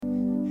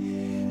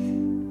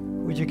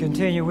you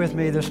continue with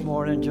me this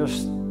morning,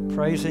 just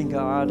praising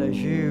God as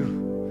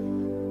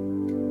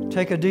you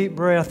take a deep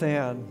breath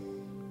in.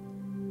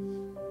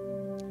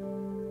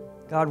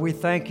 God, we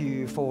thank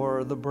you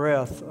for the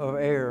breath of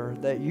air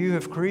that you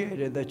have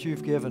created, that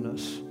you've given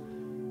us.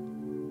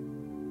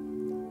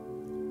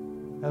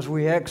 As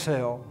we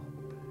exhale,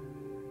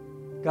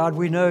 God,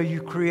 we know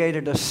you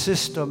created a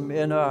system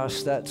in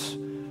us that's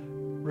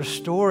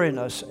restoring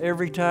us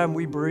every time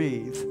we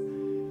breathe.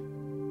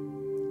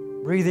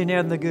 Breathing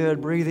in the good,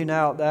 breathing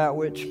out that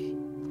which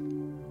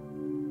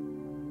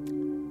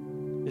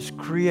is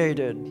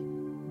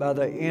created by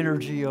the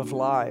energy of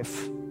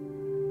life.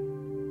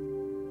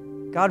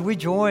 God, we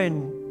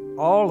join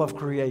all of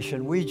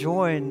creation. We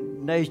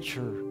join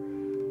nature,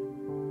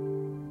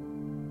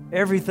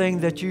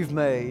 everything that you've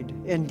made,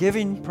 in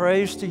giving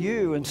praise to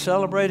you and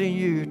celebrating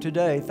you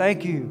today.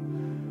 Thank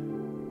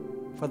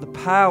you for the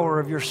power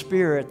of your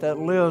Spirit that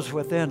lives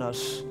within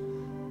us.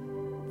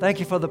 Thank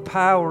you for the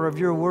power of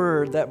your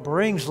word that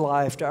brings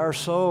life to our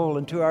soul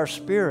and to our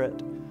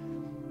spirit.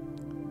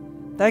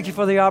 Thank you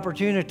for the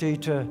opportunity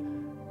to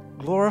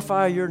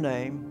glorify your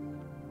name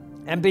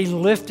and be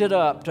lifted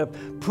up, to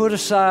put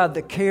aside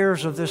the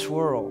cares of this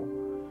world.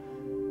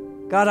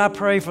 God, I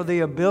pray for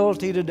the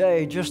ability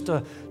today just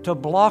to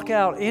block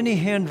out any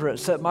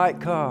hindrance that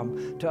might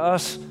come to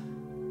us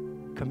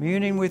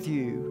communing with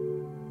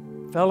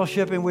you,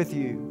 fellowshipping with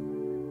you,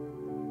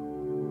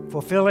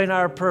 fulfilling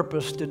our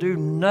purpose to do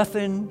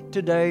nothing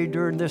today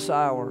during this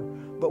hour,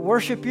 but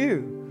worship you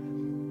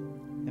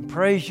and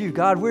praise you.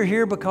 God, we're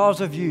here because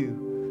of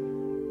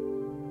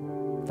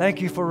you. Thank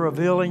you for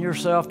revealing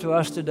yourself to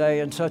us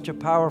today in such a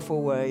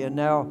powerful way. And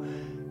now,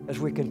 as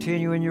we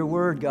continue in your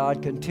word,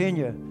 God,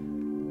 continue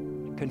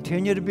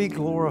to be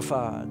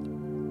glorified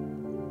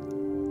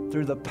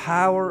through the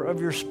power of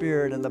your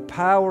Spirit and the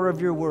power of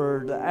your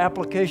word, the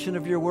application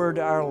of your word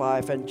to our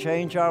life, and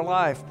change our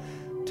life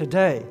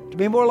today to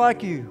be more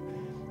like you.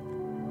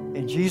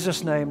 In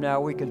Jesus' name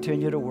now we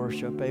continue to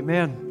worship.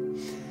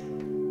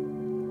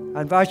 Amen.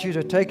 I invite you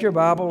to take your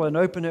Bible and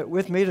open it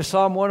with me to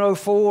Psalm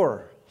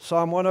 104.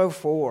 Psalm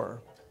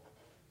 104.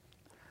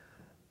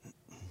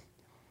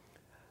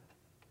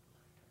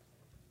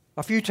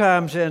 A few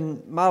times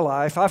in my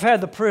life, I've had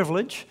the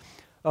privilege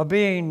of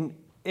being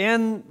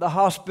in the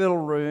hospital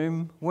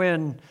room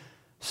when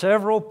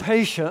several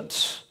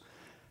patients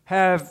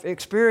have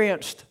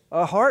experienced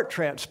a heart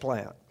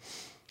transplant.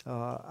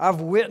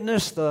 I've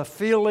witnessed the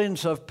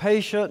feelings of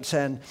patients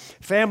and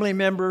family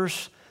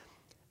members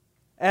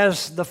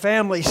as the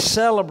family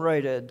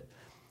celebrated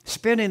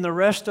spending the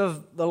rest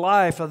of the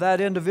life of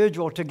that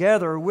individual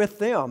together with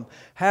them,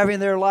 having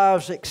their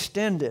lives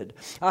extended.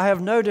 I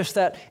have noticed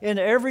that in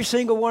every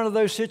single one of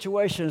those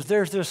situations,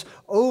 there's this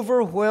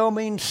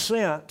overwhelming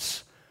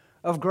sense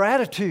of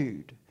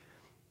gratitude,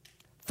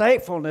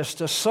 thankfulness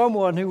to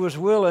someone who was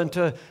willing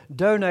to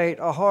donate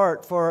a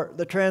heart for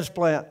the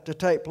transplant to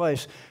take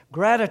place.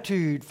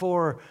 Gratitude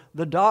for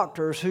the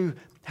doctors who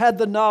had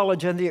the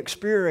knowledge and the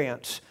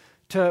experience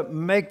to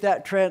make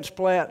that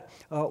transplant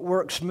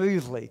work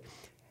smoothly.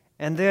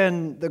 And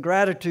then the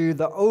gratitude,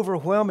 the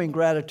overwhelming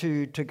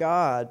gratitude to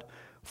God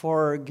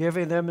for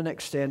giving them an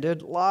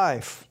extended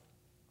life.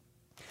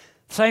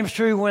 Same's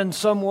true when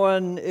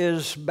someone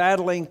is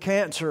battling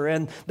cancer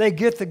and they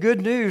get the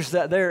good news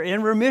that they're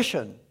in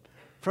remission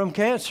from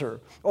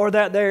cancer, or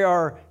that they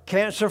are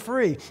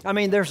cancer-free. I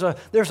mean, there's an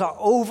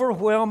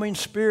overwhelming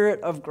spirit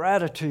of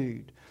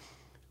gratitude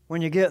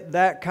when you get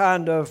that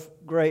kind of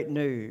great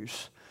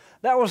news.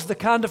 That was the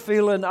kind of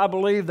feeling I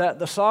believe that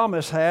the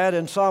psalmist had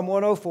in Psalm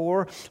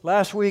 104.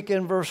 Last week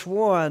in verse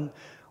 1,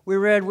 we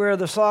read where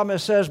the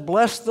psalmist says,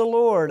 "Bless the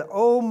Lord,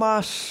 O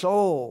my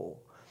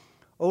soul.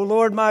 O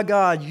Lord my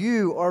God,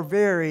 you are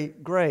very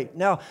great."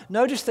 Now,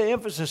 notice the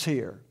emphasis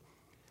here.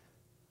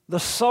 The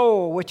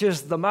soul, which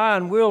is the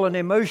mind, will, and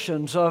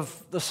emotions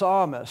of the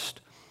psalmist,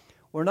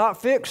 were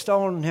not fixed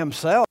on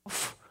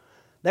himself.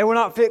 They were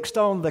not fixed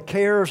on the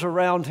cares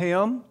around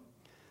him.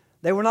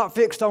 They were not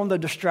fixed on the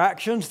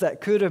distractions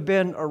that could have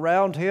been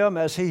around him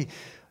as he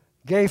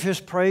gave his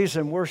praise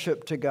and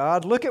worship to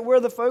God. Look at where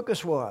the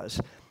focus was.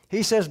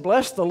 He says,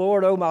 "Bless the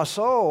Lord, O my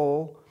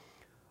soul.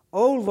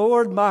 O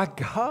Lord my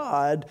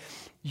God,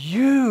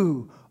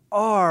 you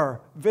are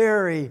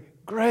very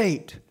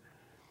great."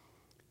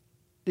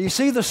 Do you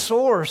see the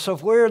source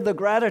of where the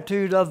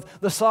gratitude of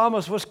the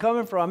psalmist was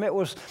coming from? It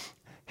was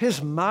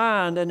his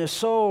mind and his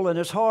soul and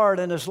his heart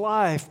and his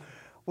life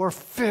were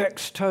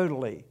fixed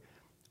totally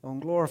on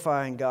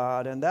glorifying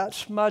God. And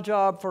that's my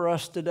job for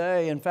us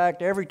today. In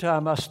fact, every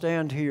time I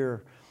stand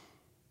here,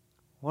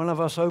 one of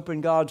us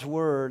opens God's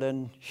Word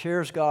and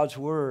shares God's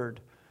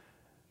Word.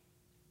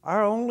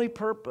 Our only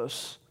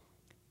purpose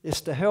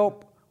is to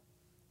help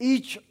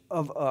each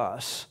of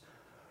us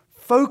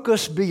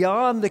focus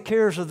beyond the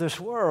cares of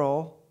this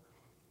world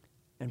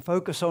and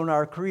focus on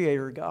our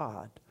Creator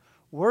God.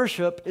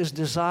 Worship is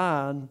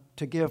designed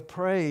to give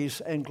praise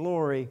and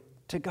glory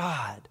to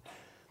God.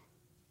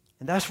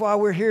 And that's why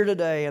we're here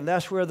today, and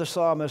that's where the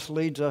psalmist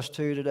leads us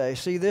to today.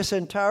 See, this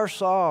entire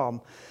psalm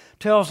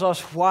tells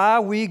us why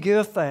we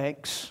give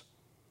thanks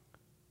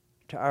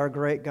to our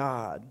great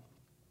God.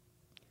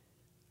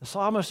 The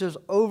psalmist is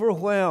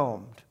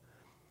overwhelmed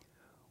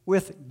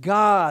with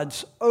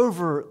God's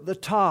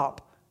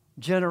over-the-top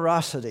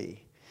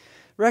generosity.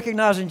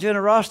 Recognizing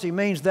generosity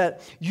means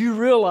that you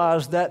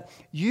realize that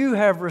you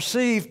have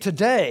received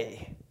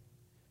today,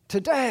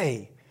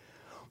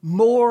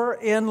 more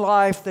in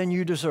life than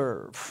you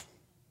deserve.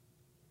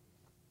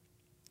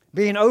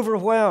 Being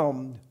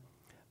overwhelmed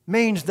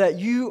means that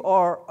you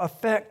are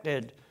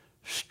affected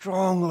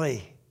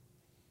strongly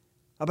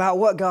about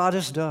what God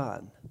has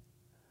done.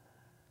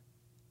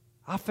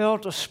 I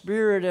felt a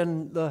spirit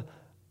in the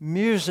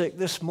music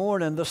this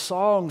morning, the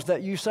songs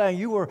that you sang.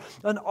 You were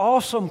an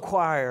awesome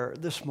choir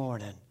this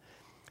morning,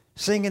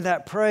 singing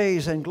that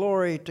praise and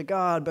glory to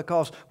God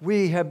because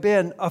we have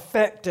been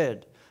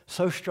affected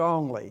so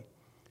strongly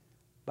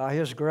by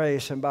His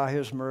grace and by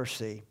His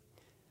mercy.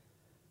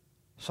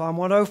 Psalm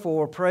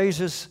 104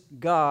 praises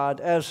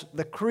God as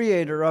the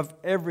creator of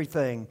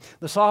everything.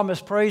 The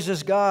psalmist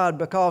praises God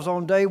because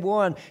on day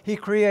one, He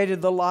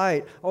created the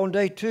light. On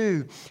day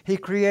two, He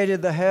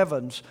created the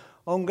heavens.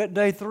 On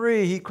day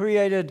three, He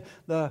created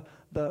the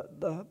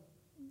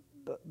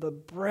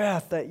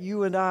breath that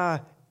you and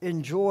I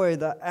enjoy,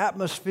 the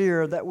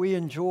atmosphere that we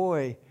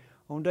enjoy.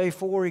 On day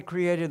four, He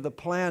created the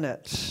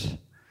planets.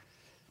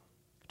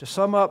 To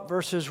sum up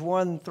verses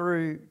 1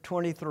 through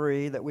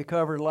 23 that we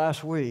covered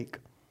last week,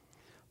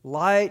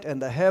 light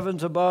and the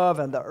heavens above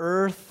and the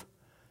earth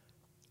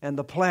and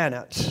the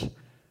planets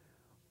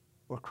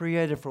were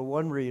created for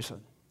one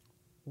reason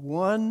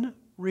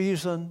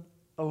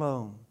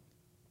alone.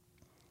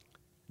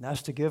 And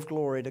that's to give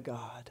glory to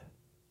God.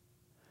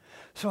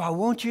 So I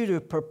want you to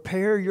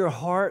prepare your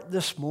heart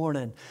this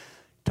morning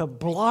to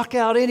block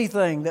out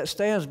anything that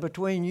stands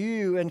between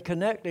you and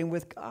connecting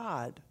with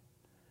God.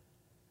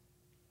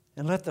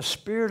 And let the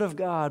Spirit of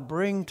God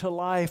bring to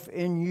life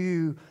in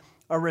you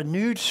a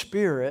renewed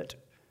spirit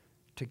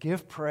to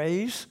give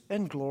praise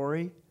and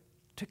glory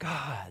to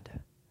God.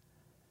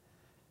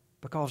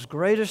 Because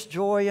greatest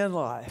joy in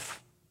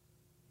life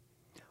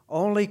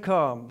only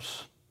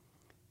comes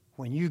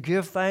when you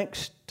give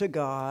thanks to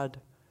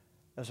God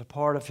as a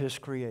part of His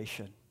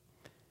creation.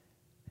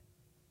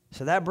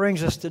 So that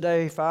brings us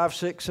today 5,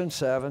 6, and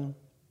 7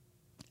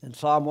 in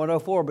Psalm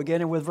 104,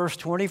 beginning with verse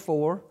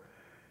 24,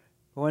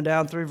 going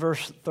down through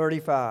verse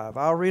 35.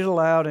 I'll read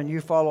aloud and you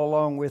follow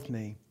along with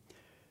me.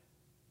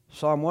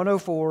 Psalm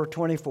 104,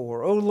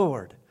 24. O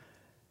Lord,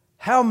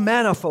 how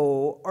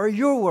manifold are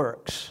your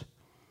works!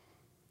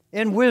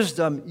 In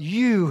wisdom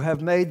you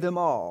have made them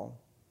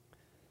all.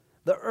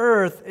 The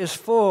earth is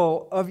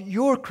full of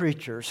your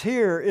creatures.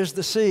 Here is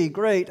the sea,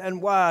 great and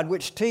wide,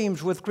 which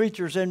teems with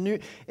creatures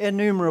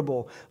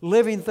innumerable,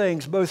 living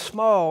things, both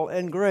small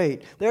and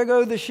great. There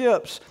go the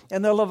ships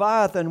and the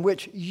Leviathan,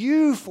 which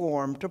you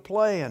formed to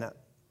play in it.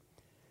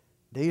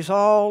 These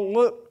all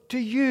look to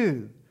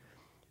you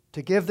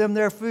to give them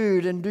their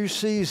food in due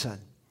season.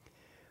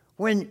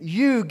 When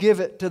you give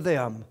it to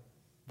them,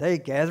 they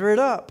gather it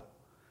up.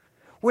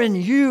 When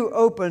you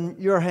open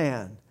your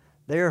hand,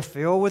 they are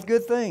filled with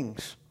good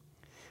things.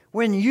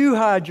 When you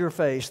hide your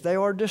face, they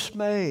are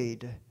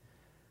dismayed.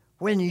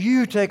 When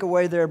you take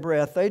away their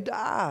breath, they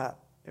die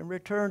and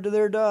return to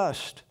their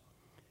dust.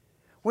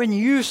 When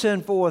you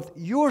send forth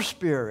your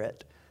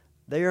Spirit,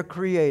 they are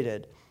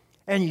created,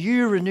 and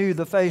you renew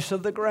the face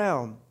of the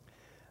ground.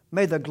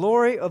 May the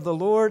glory of the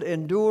Lord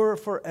endure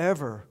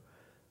forever.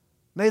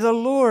 May the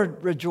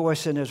Lord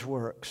rejoice in His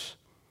works,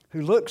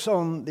 who looks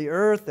on the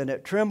earth and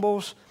it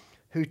trembles,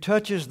 who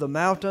touches the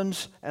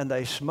mountains and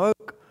they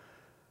smoke.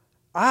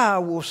 I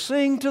will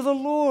sing to the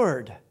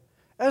Lord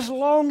as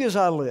long as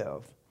I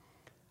live.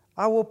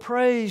 I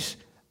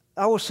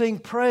will sing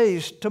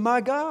praise to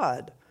my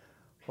God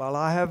while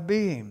I have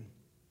being.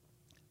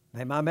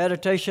 May my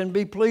meditation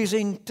be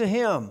pleasing to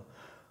Him,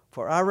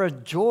 for I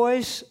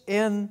rejoice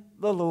in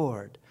the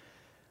Lord.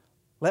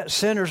 Let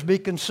sinners be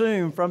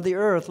consumed from the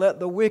earth. Let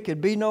the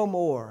wicked be no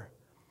more.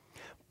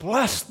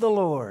 Bless the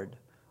Lord,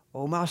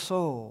 O my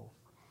soul.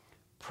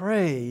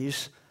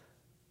 Praise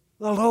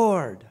the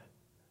Lord.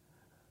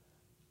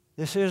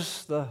 This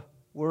is the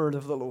word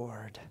of the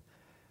Lord.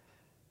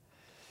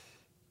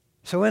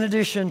 So in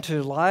addition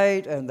to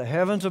light and the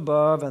heavens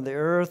above and the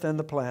earth and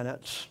the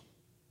planets,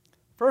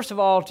 first of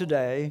all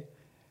today,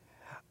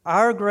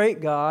 our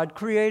great God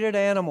created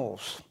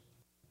animals.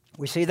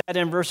 We see that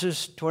in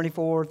verses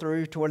 24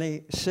 through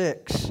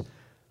 26.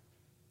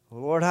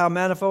 Lord, how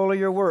manifold are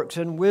your works.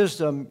 In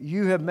wisdom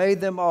you have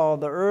made them all.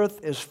 The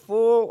earth is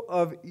full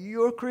of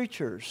your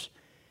creatures.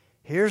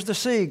 Here's the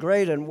sea,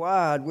 great and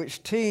wide,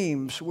 which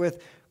teems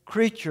with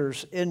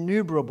creatures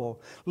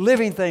innumerable,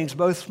 living things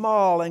both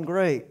small and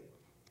great.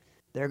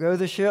 There go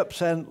the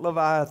ships and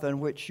Leviathan,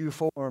 which you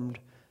formed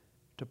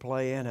to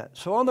play in it.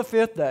 So on the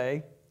fifth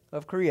day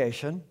of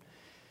creation,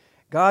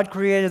 God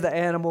created the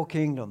animal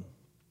kingdom.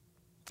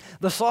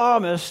 The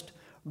psalmist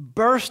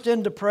burst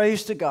into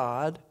praise to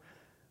God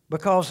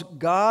because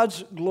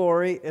God's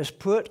glory is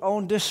put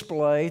on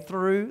display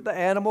through the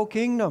animal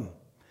kingdom.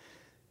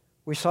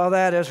 We saw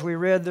that as we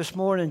read this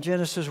morning,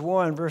 Genesis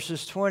 1,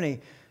 verses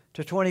 20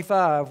 to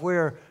 25,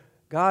 where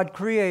God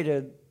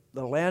created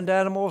the land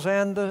animals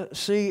and the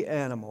sea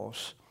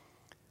animals.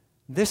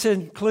 This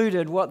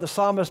included what the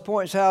psalmist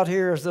points out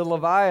here as the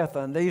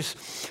Leviathan, these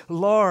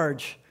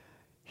large,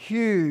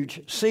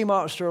 huge sea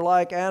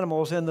monster-like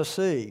animals in the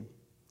sea.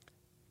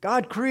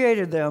 God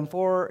created them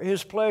for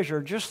His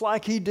pleasure, just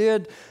like He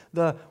did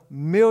the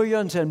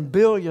millions and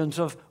billions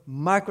of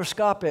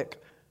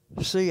microscopic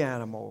sea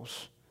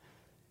animals.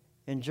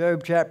 In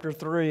Job chapter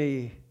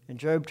 3, in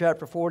Job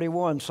chapter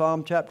 41,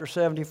 Psalm chapter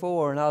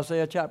 74, and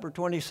Isaiah chapter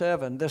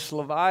 27, this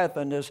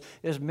Leviathan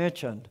is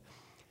mentioned.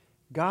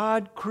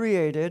 God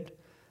created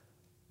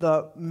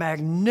the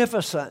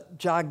magnificent,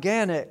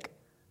 gigantic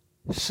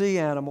sea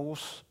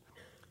animals,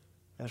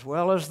 as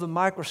well as the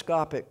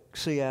microscopic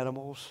sea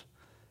animals,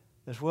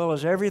 as well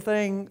as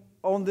everything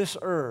on this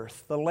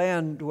earth, the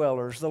land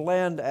dwellers, the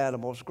land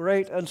animals,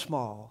 great and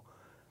small.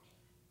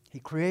 He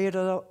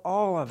created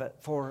all of it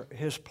for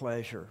His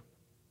pleasure.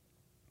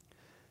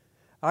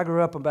 I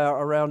grew up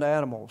around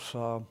animals.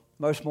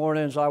 Most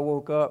mornings I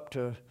woke up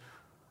to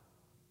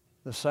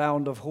the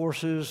sound of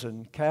horses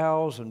and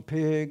cows and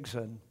pigs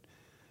and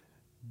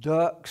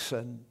ducks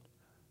and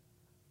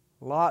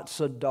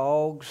lots of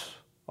dogs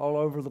all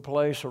over the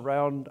place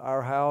around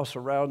our house,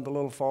 around the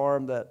little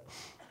farm that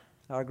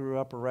I grew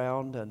up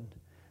around. And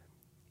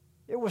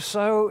it was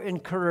so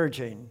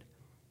encouraging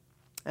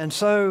and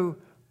so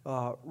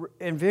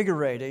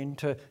invigorating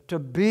to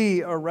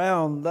be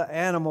around the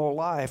animal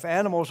life.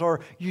 Animals are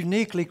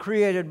uniquely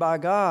created by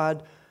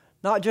God,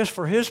 not just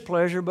for His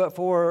pleasure, but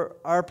for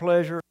our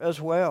pleasure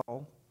as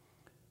well.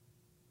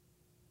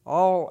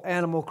 All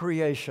animal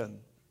creation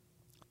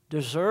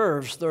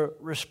deserves the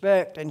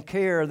respect and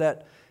care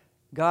that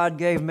God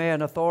gave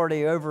man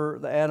authority over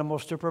the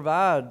animals to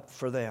provide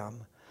for them.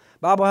 The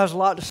Bible has a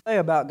lot to say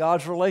about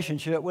God's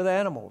relationship with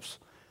animals.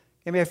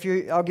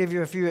 I'll give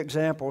you a few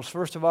examples.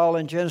 First of all,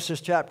 in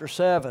Genesis chapter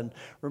 7,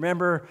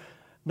 remember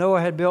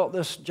Noah had built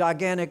this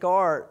gigantic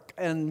ark,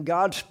 and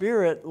God's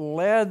Spirit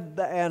led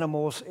the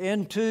animals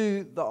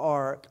into the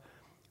ark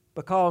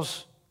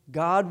because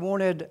God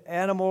wanted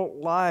animal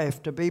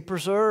life to be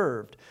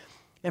preserved.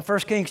 In 1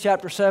 Kings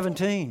chapter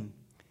 17,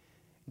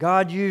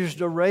 God used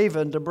a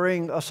raven to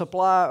bring a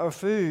supply of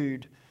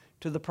food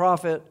to the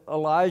prophet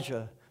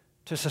Elijah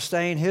to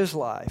sustain his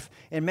life.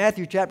 In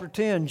Matthew chapter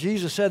 10,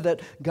 Jesus said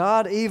that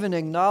God even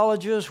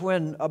acknowledges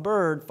when a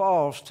bird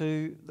falls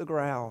to the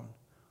ground.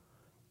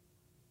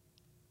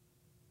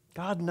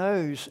 God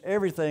knows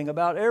everything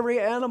about every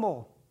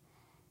animal.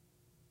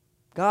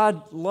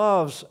 God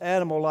loves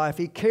animal life.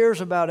 He cares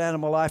about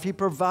animal life. He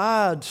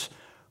provides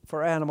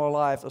for animal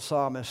life, the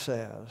psalmist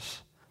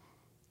says.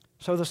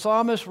 So the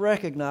psalmist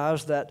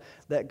recognized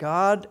that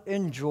God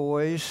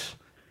enjoys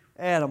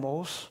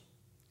animals,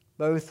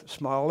 both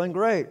small and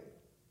great.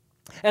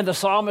 And the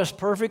psalmist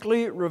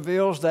perfectly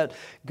reveals that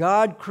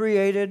God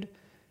created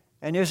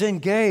and is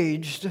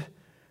engaged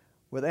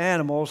with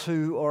animals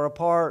who are a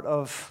part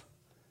of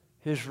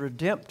His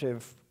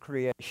redemptive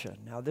creation.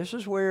 Now, this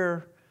is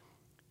where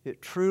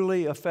it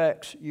truly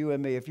affects you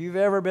and me. If you've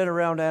ever been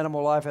around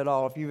animal life at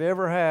all, if you've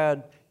ever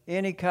had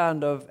any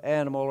kind of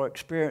animal or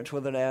experience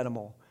with an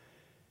animal,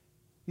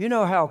 you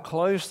know how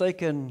close they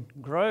can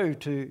grow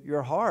to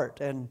your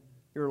heart and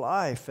your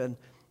life, and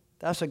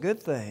that's a good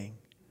thing.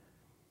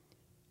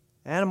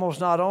 Animals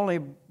not only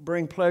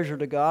bring pleasure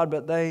to God,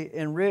 but they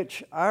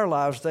enrich our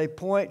lives. They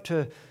point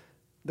to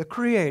the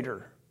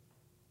Creator,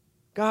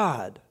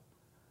 God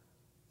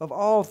of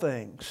all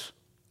things,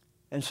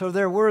 and so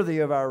they're worthy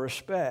of our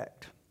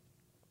respect.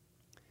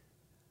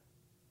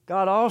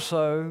 God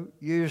also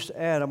used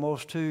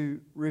animals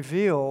to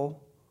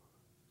reveal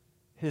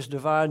His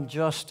divine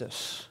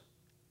justice.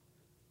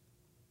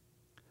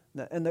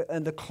 And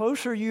the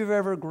closer you've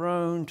ever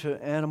grown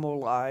to animal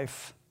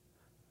life,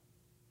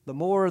 the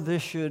more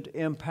this should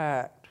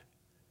impact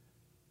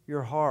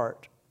your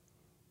heart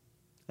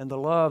and the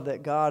love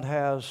that God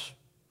has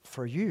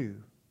for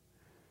you.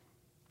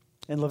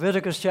 In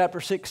Leviticus chapter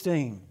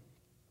 16,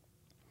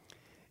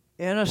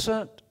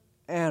 innocent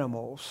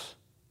animals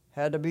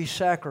had to be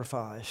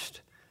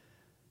sacrificed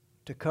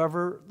to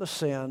cover the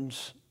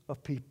sins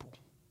of people.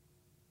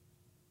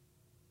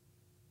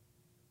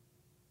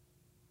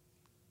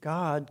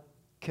 God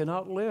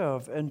cannot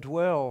live and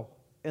dwell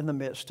in the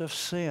midst of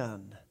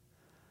sin.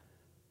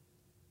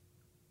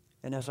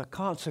 And as a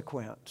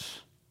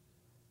consequence,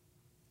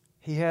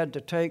 He had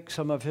to take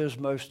some of His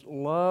most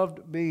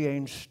loved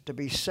beings to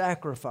be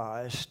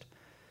sacrificed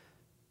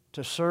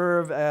to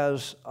serve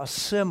as a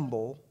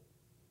symbol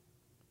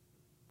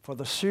for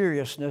the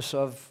seriousness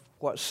of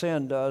what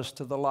sin does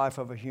to the life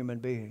of a human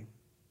being.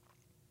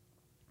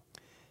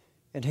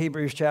 In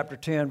Hebrews chapter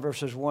 10,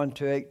 verses 1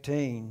 to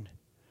 18,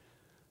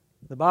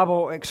 the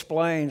Bible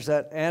explains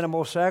that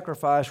animal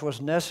sacrifice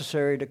was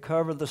necessary to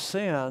cover the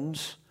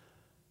sins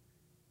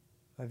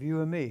of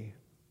you and me.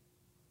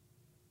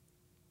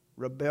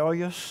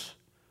 Rebellious,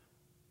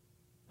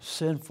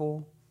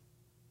 sinful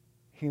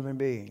human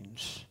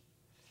beings.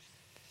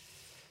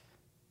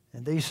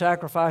 And these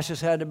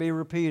sacrifices had to be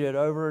repeated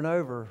over and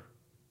over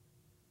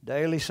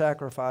daily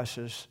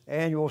sacrifices,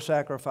 annual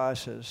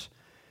sacrifices,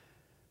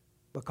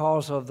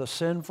 because of the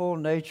sinful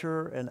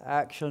nature and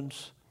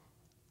actions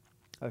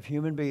of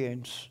human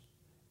beings,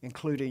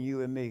 including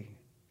you and me.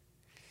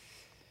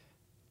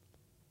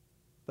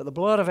 But the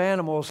blood of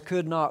animals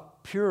could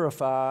not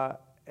purify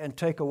and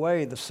take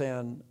away the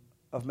sin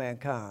of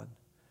mankind.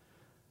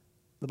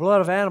 The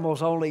blood of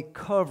animals only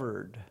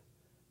covered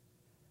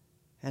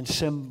and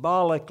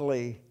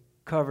symbolically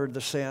covered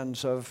the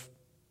sins of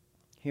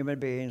human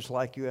beings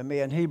like you and me.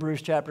 In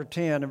Hebrews chapter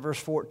 10 and verse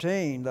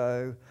 14,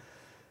 though,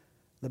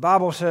 the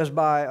Bible says,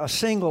 by a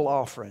single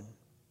offering,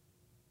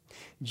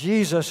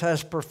 Jesus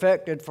has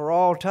perfected for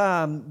all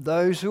time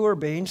those who are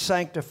being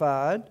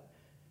sanctified.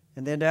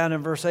 And then down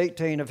in verse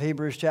 18 of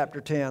Hebrews chapter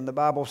 10, the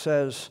Bible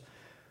says,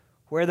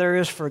 where there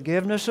is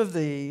forgiveness of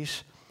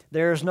these,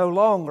 there is no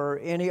longer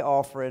any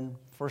offering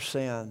for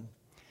sin.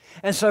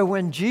 And so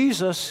when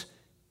Jesus,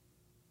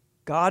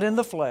 God in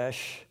the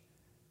flesh,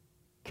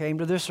 came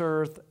to this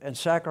earth and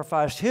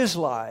sacrificed His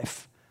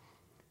life,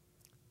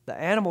 the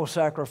animal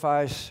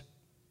sacrifice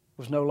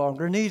was no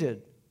longer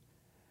needed.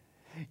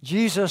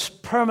 Jesus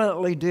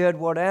permanently did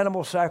what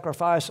animal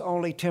sacrifice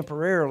only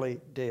temporarily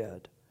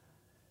did.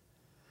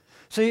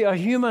 See, a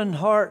human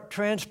heart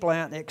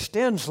transplant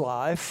extends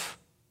life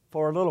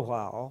for a little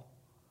while,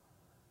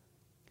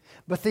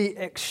 but the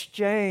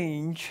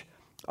exchange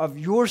of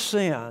your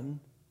sin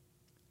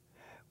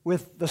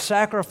with the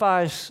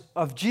sacrifice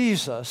of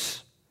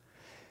Jesus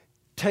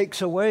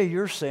takes away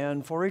your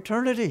sin for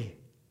eternity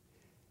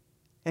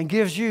and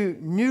gives you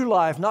new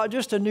life, not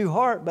just a new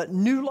heart, but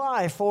new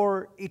life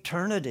for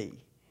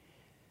eternity.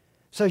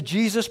 So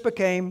Jesus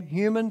became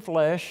human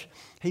flesh.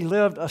 He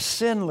lived a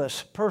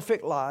sinless,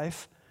 perfect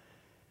life,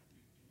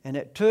 and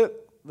it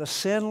took the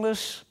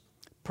sinless,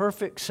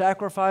 perfect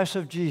sacrifice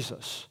of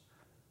Jesus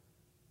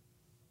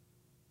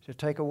to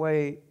take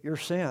away your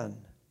sin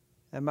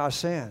and my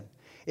sin.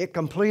 It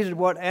completed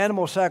what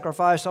animal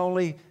sacrifice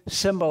only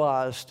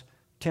symbolized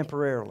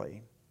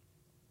temporarily.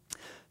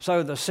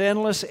 So the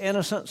sinless,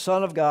 innocent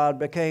Son of God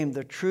became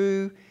the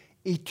true,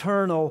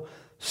 eternal,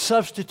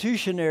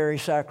 substitutionary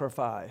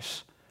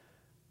sacrifice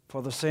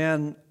for the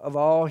sin of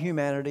all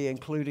humanity,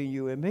 including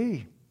you and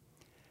me.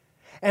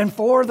 And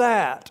for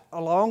that,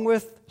 along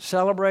with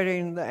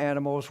celebrating the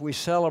animals, we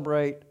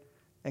celebrate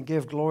and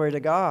give glory to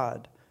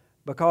God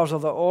because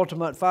of the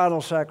ultimate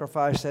final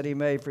sacrifice that He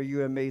made for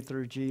you and me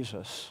through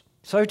Jesus.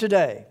 So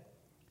today,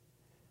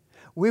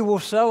 we will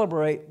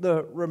celebrate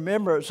the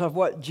remembrance of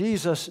what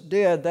Jesus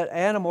did that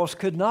animals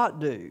could not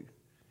do.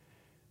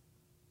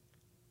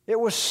 It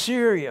was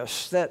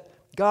serious that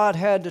God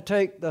had to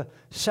take the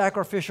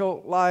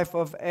sacrificial life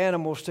of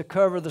animals to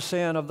cover the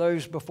sin of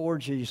those before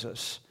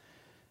Jesus.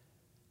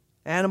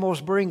 Animals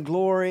bring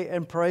glory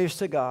and praise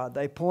to God.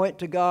 They point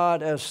to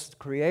God as the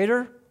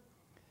Creator.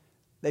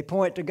 They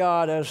point to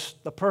God as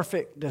the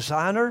perfect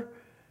designer.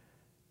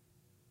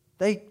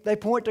 They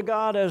point to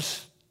God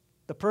as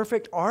the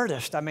perfect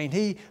artist. I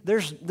mean,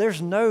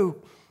 there's no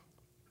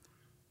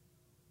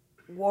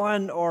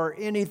one or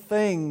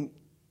anything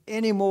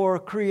any more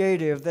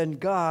creative than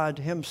God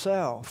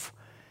Himself.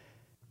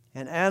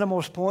 And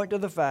animals point to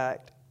the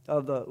fact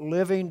of the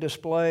living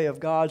display of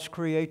God's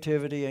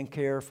creativity and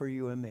care for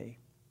you and me.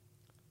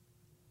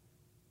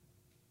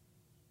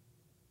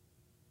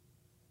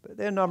 But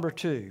then number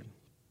two,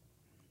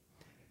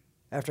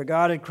 after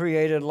God had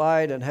created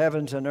light and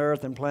heavens and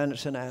earth and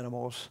planets and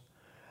animals,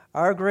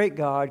 our great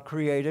God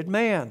created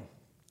man,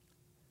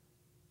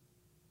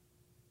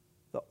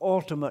 the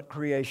ultimate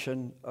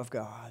creation of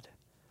God.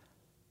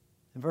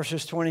 In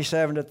verses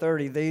 27 to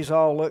 30, these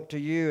all look to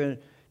you and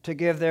to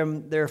give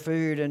them their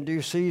food in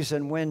due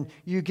season. When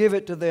you give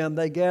it to them,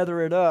 they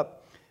gather it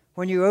up.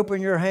 When you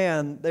open your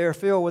hand, they are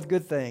filled with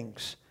good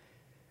things.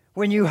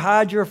 When you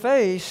hide your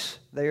face,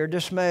 they are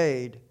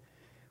dismayed.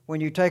 When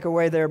you take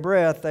away their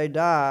breath, they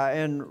die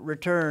and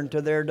return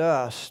to their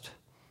dust.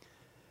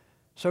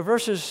 So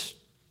verses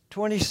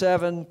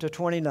 27 to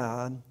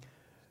 29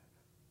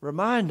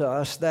 remind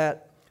us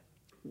that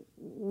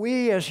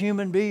we as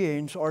human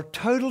beings are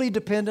totally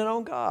dependent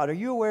on God. Are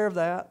you aware of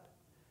that?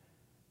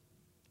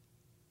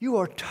 You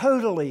are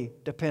totally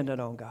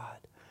dependent on God.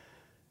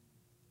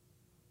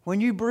 When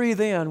you breathe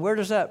in, where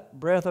does that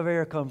breath of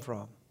air come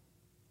from?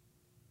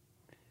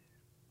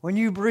 When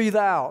you breathe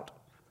out,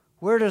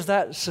 where does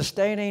that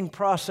sustaining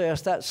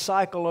process, that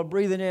cycle of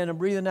breathing in and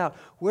breathing out,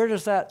 where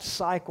does that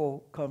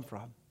cycle come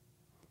from?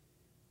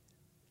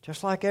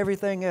 Just like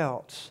everything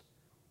else,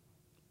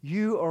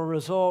 you are a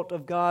result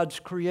of God's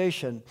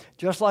creation.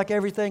 Just like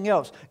everything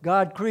else,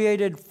 God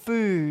created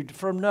food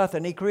from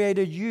nothing. He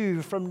created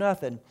you from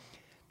nothing.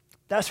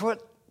 That's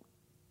what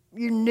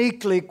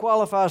uniquely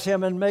qualifies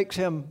Him and makes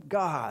Him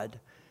God.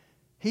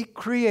 He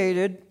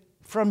created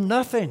from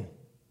nothing.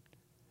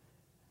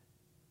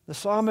 The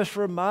psalmist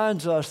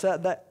reminds us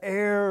that the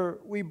air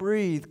we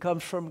breathe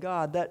comes from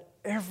God, that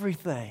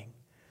everything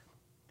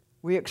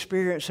we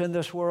experience in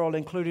this world,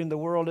 including the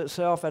world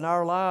itself and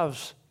our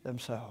lives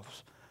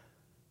themselves,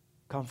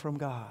 come from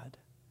God.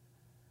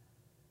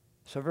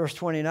 So verse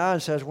 29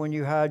 says, when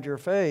you hide your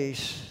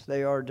face,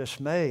 they are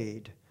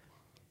dismayed.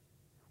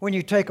 When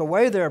you take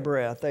away their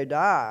breath, they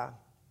die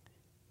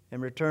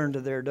and return to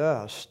their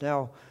dust.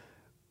 Now,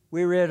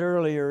 we read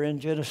earlier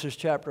in Genesis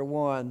chapter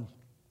 1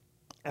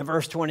 and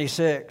verse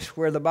 26,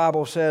 where the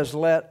Bible says,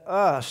 let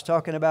us,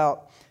 talking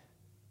about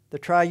the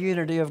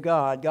triunity of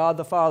God, God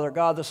the Father,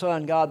 God the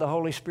Son, God the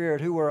Holy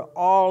Spirit, who were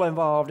all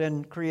involved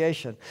in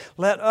creation.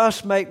 Let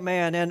us make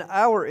man in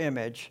our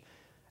image,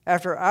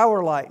 after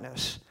our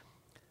likeness.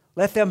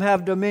 Let them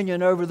have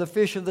dominion over the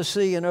fish of the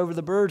sea and over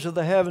the birds of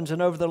the heavens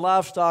and over the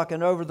livestock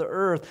and over the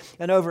earth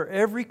and over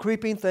every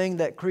creeping thing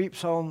that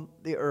creeps on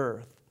the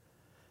earth.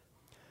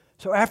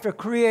 So after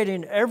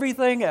creating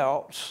everything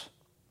else,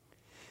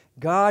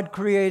 God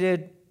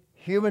created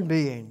human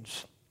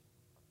beings.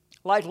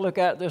 I like to look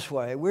at it this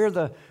way. We're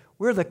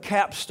the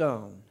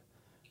capstone.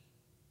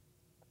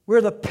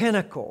 We're the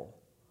pinnacle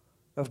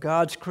of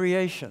God's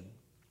creation.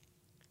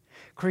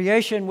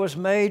 Creation was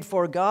made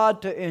for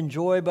God to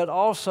enjoy, but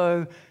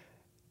also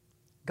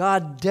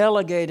God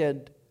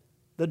delegated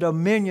the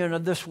dominion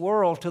of this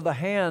world to the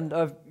hand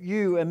of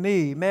you and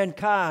me,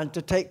 mankind,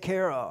 to take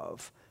care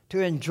of, to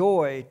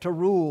enjoy, to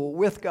rule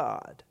with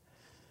God.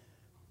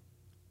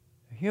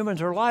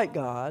 Humans are like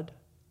God.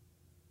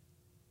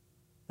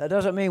 That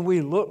doesn't mean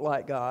we look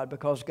like God,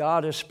 because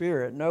God is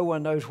spirit. No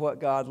one knows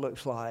what God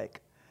looks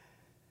like.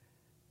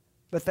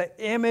 But the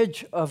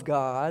image of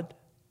God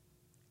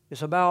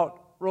is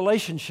about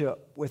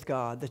relationship with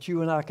God that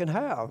you and I can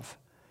have.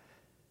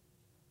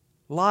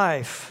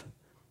 Life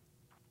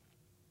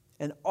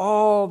and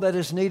all that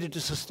is needed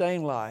to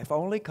sustain life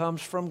only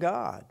comes from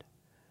God.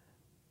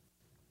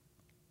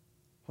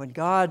 When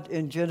God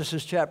in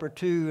Genesis chapter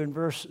 2 and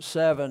verse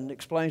 7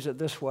 explains it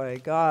this way,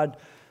 God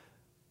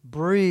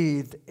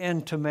breathed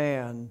into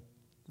man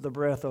the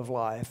breath of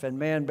life, and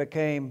man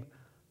became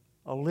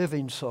a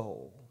living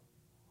soul.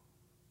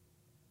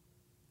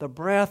 The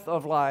breath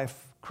of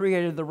life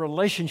created the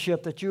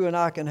relationship that you and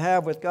I can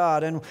have with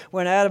God. And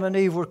when Adam and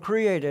Eve were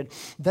created,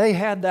 they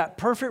had that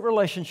perfect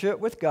relationship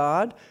with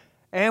God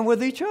and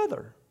with each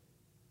other.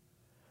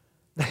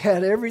 They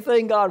had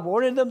everything God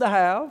wanted them to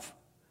have.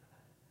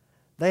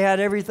 They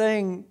had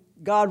everything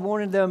God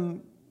wanted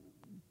them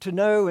to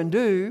know and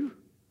do.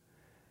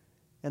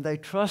 And they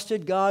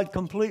trusted God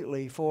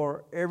completely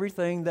for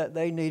everything that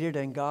they needed,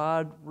 and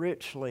God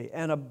richly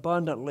and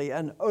abundantly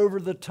and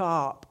over the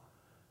top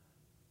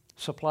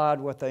supplied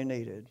what they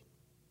needed.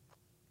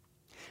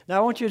 Now, I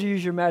want you to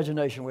use your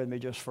imagination with me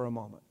just for a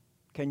moment.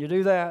 Can you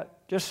do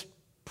that? Just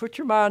put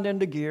your mind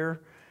into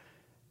gear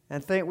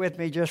and think with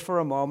me just for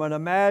a moment.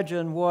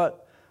 Imagine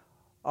what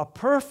a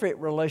perfect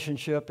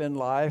relationship in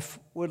life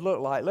would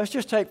look like. Let's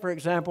just take, for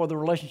example, the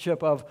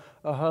relationship of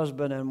a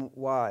husband and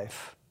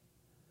wife.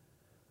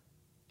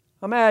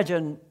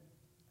 Imagine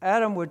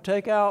Adam would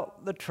take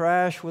out the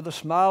trash with a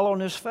smile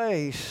on his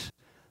face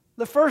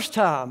the first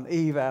time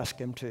Eve asked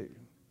him to.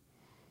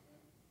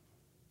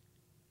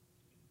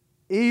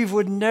 Eve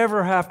would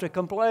never have to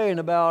complain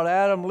about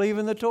Adam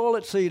leaving the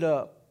toilet seat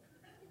up.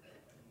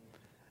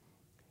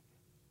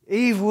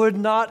 Eve would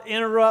not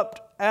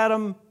interrupt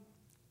Adam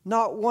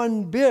not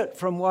one bit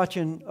from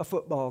watching a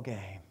football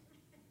game.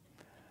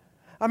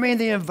 I mean,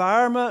 the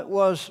environment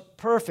was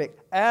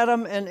perfect.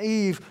 Adam and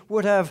Eve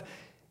would have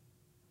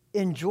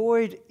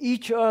enjoyed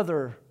each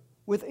other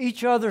with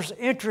each other's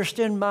interest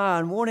in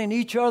mind, wanting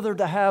each other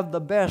to have the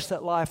best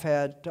that life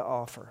had to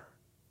offer.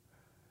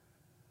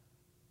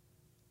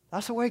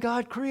 That's the way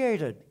God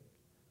created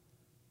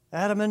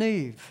Adam and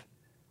Eve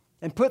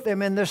and put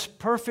them in this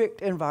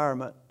perfect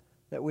environment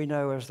that we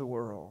know as the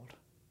world.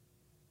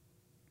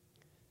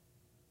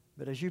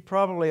 But as you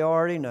probably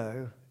already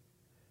know,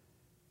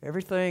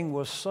 everything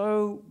was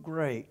so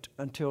great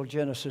until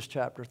Genesis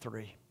chapter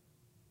 3.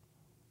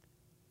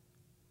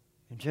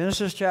 In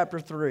Genesis chapter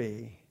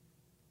 3,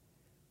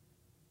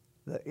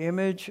 the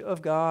image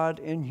of God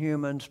in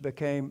humans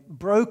became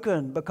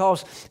broken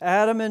because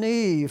Adam and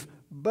Eve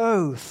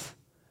both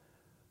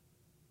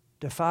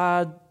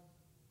defied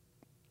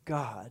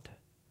God.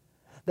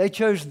 They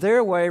chose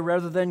their way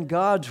rather than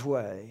God's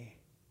way.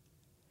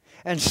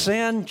 And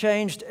sin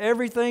changed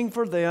everything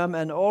for them,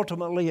 and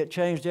ultimately it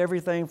changed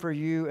everything for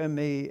you and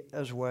me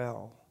as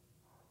well.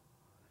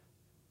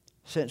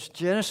 Since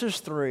Genesis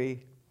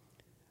 3,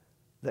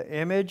 the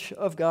image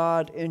of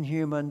God in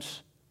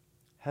humans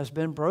has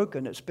been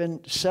broken. It's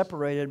been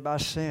separated by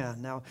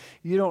sin. Now,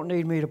 you don't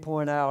need me to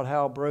point out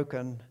how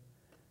broken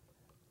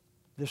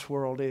this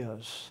world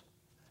is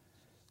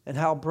and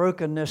how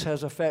brokenness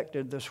has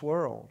affected this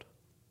world.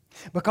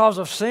 Because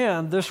of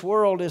sin, this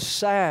world is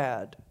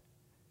sad,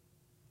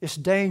 it's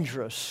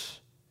dangerous,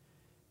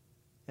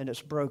 and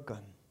it's broken.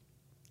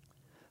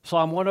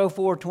 Psalm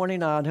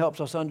 104:29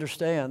 helps us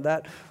understand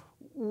that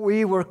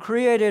we were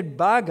created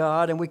by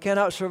God and we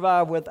cannot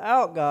survive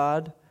without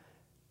God,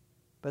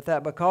 but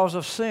that because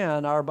of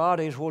sin, our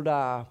bodies will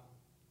die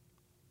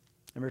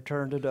and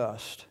return to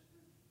dust.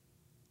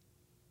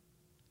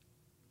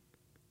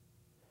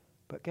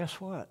 But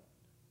guess what?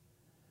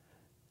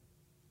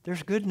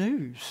 There's good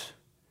news.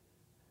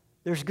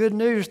 There's good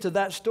news to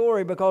that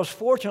story, because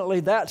fortunately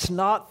that's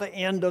not the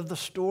end of the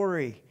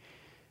story.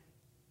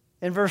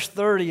 In verse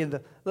 30,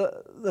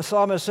 the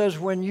psalmist says,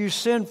 when you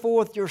send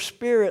forth your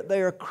Spirit,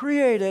 they are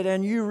created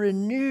and you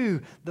renew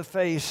the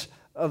face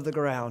of the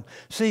ground.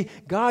 See,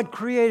 God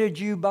created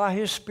you by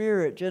His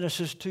Spirit,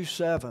 Genesis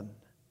 2:7.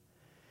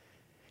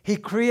 He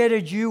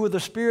created you with a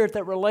spirit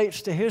that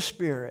relates to His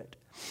Spirit.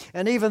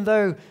 And even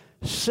though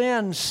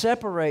sin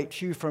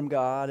separates you from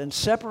God and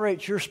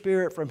separates your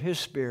spirit from His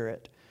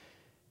Spirit,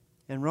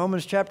 in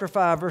Romans chapter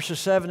 5, verses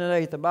 7 and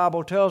 8, the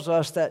Bible tells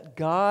us that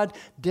God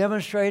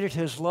demonstrated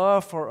His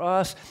love for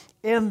us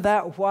in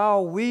that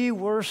while we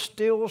were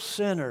still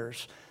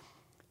sinners,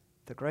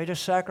 the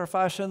greatest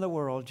sacrifice in the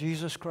world,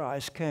 Jesus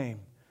Christ,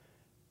 came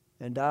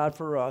and died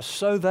for us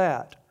so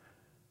that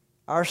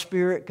our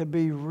spirit could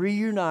be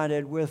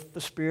reunited with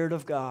the Spirit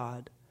of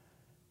God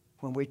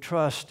when we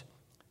trust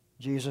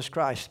Jesus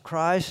Christ.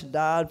 Christ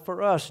died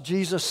for us.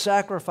 Jesus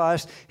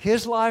sacrificed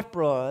His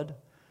lifeblood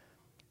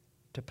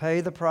to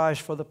pay the price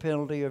for the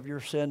penalty of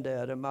your sin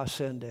debt and my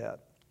sin debt.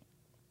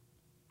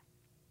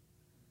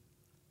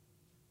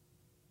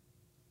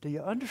 Do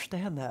you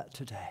understand that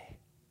today?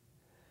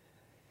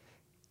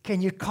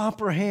 Can you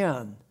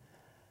comprehend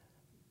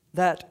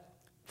that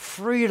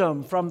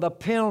freedom from the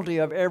penalty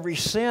of every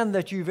sin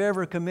that you've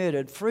ever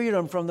committed,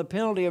 freedom from the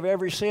penalty of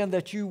every sin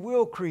that you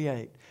will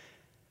create,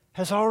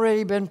 has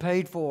already been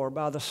paid for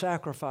by the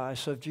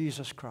sacrifice of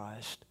Jesus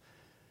Christ?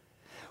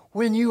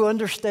 When you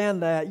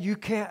understand that, you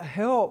can't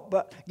help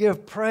but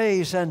give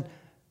praise and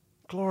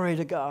glory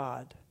to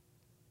God.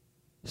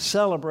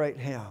 Celebrate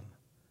Him.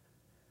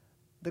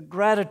 The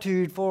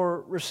gratitude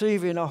for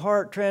receiving a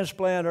heart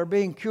transplant or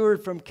being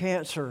cured from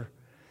cancer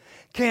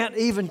can't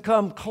even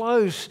come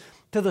close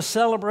to the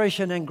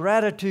celebration and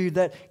gratitude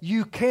that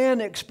you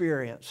can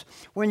experience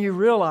when you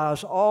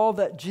realize all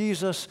that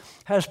Jesus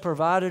has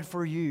provided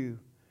for you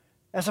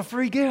as a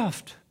free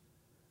gift.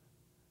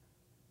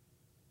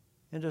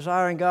 In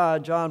Desiring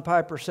God, John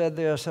Piper said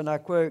this, and I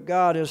quote,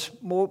 God is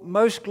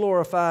most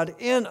glorified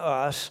in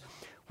us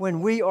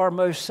when we are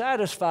most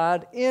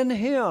satisfied in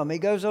Him. He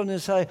goes on and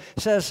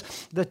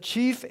says, the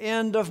chief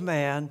end of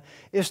man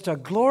is to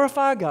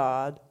glorify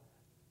God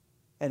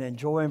and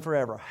enjoy Him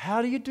forever.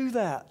 How do you do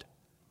that?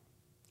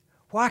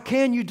 Why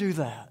can you do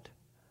that?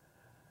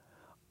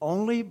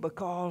 Only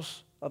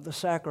because of the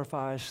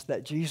sacrifice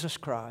that Jesus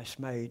Christ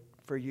made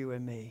for you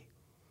and me.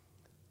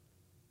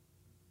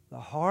 The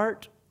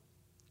heart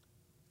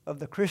of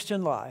the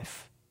Christian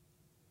life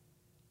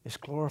is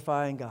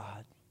glorifying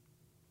God.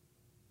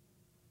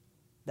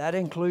 That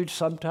includes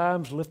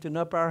sometimes lifting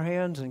up our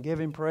hands and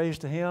giving praise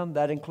to Him.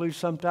 That includes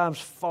sometimes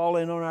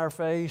falling on our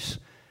face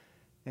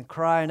and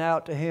crying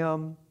out to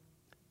Him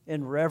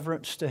in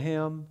reverence to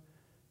Him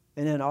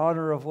and in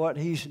honor of what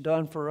He's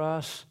done for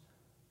us.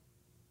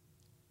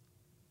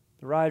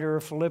 The writer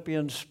of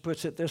Philippians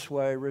puts it this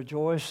way,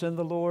 rejoice in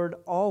the Lord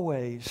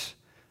always.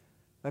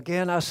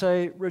 Again, I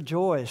say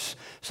rejoice.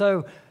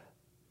 So,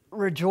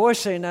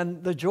 rejoicing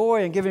and the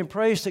joy and giving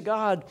praise to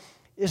God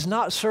is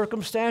not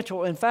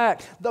circumstantial. In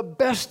fact, the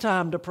best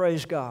time to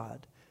praise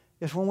God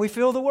is when we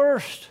feel the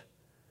worst.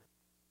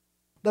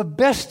 The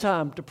best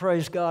time to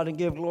praise God and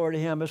give glory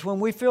to Him is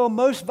when we feel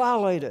most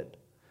violated.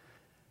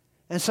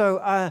 And so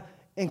I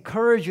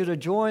encourage you to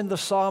join the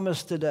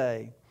psalmist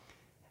today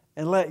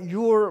and let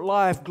your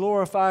life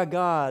glorify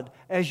God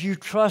as you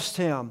trust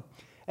Him,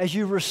 as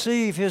you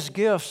receive His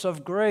gifts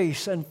of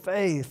grace and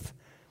faith.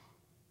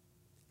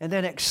 And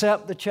then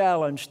accept the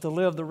challenge to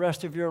live the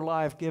rest of your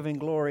life giving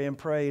glory and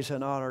praise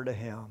and honor to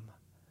Him.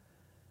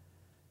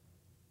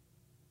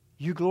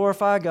 You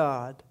glorify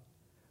God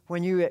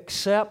when you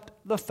accept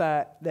the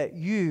fact that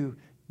you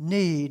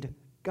need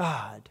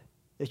God,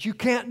 that you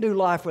can't do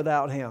life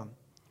without Him,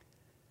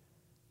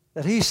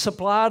 that He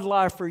supplied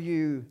life for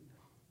you,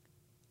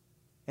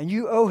 and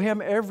you owe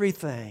Him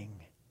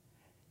everything.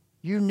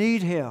 You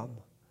need Him.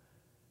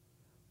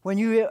 When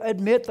you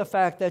admit the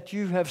fact that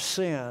you have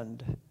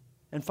sinned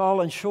and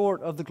fallen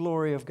short of the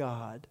glory of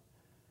God.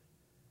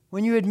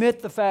 When you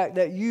admit the fact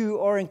that you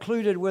are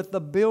included with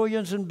the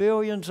billions and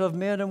billions of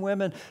men and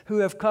women who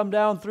have come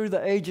down through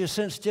the ages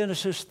since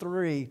Genesis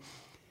 3,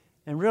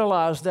 and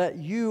realize that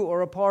you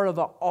are a part of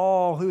the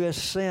all who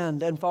has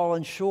sinned and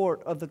fallen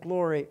short of the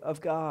glory of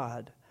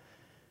God.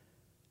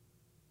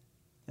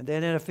 And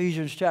then in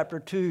Ephesians chapter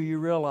 2, you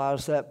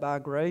realize that by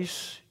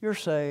grace you're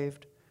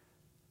saved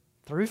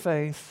through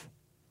faith.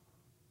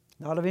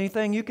 Not of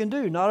anything you can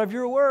do, not of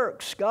your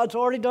works. God's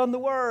already done the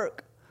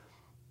work.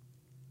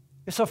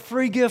 It's a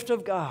free gift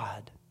of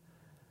God.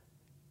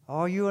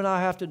 All you and I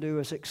have to do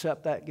is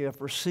accept that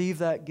gift, receive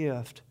that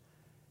gift,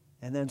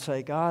 and then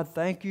say, God,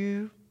 thank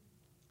you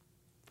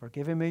for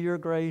giving me your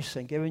grace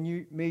and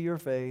giving me your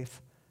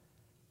faith.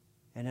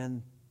 And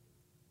in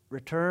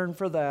return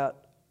for that,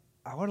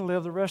 I want to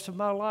live the rest of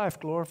my life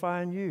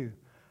glorifying you.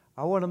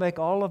 I want to make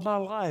all of my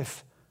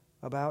life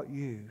about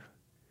you.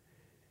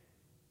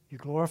 You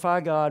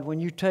glorify God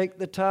when you take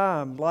the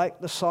time, like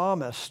the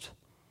psalmist,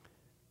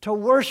 to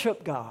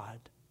worship God.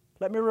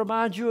 Let me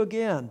remind you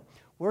again,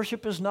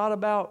 worship is not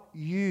about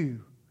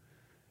you.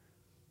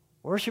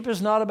 Worship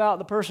is not about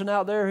the person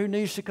out there who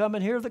needs to come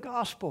and hear the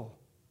gospel.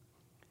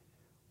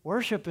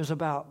 Worship is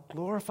about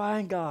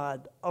glorifying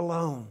God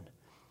alone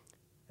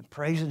and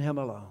praising Him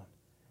alone.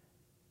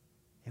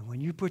 And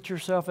when you put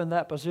yourself in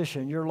that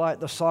position, you're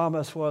like the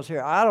psalmist was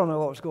here. I don't know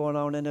what was going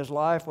on in his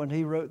life when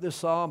he wrote this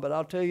psalm, but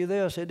I'll tell you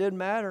this, it didn't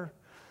matter.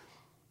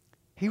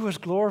 He was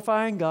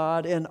glorifying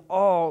God in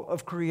all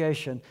of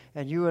creation,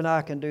 and you and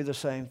I can do the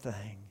same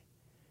thing.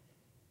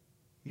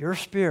 Your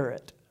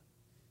spirit,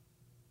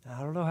 I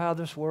don't know how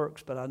this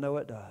works, but I know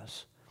it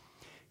does.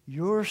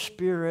 Your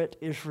spirit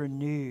is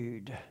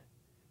renewed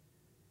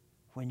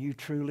when you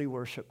truly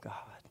worship God.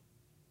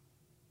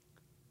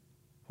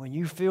 When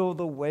you feel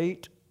the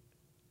weight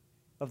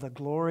of the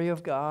glory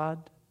of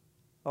God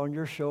on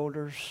your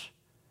shoulders,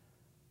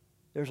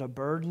 there's a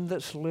burden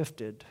that's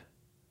lifted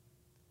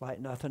like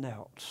nothing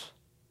else.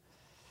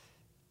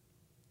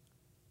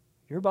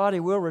 Your body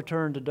will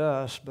return to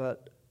dust,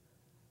 but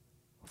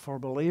for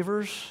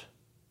believers,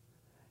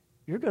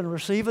 you're going to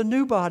receive a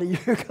new body.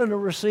 You're going to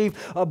receive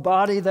a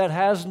body that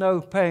has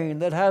no pain,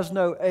 that has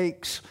no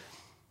aches,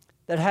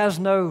 that has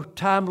no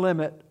time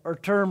limit or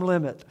term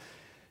limit.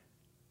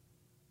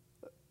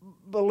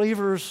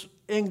 Believers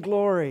in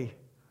glory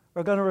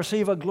are going to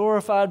receive a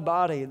glorified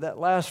body that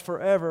lasts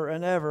forever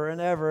and ever and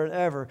ever and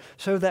ever,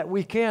 so that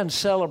we can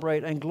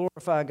celebrate and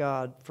glorify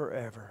God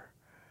forever.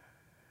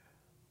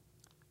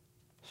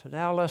 So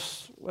now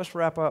let's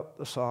wrap up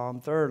the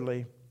psalm.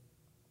 Thirdly,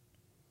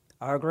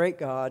 our great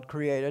God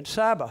created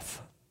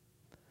Sabbath.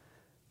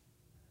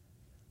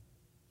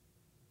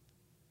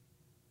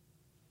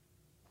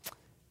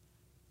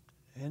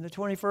 In the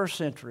 21st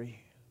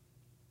century,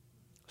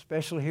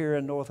 especially here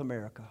in North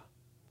America,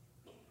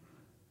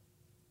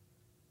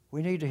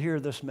 we need to hear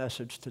this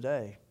message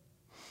today.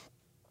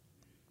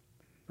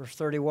 Verse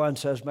 31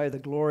 says, "May the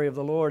glory of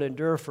the Lord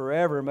endure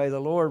forever. May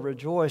the Lord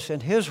rejoice in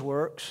His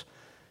works,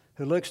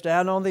 who looks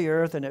down on the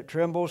earth and it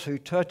trembles, who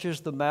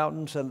touches the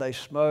mountains and they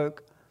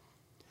smoke.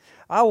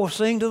 I will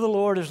sing to the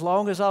Lord as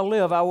long as I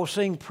live. I will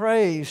sing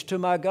praise to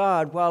my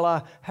God while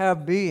I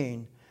have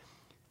being.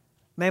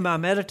 May my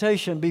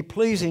meditation be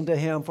pleasing to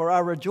Him, for I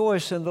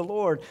rejoice in the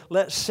Lord.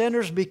 Let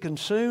sinners be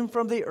consumed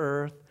from the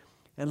earth,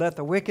 and let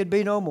the wicked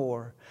be no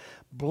more.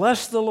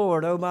 Bless the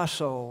Lord, O my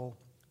soul.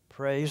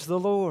 Praise the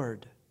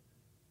Lord."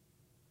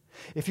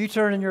 If you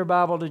turn in your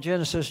Bible to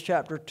Genesis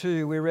chapter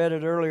 2, we read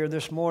it earlier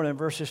this morning,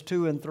 verses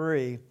 2 and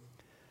 3.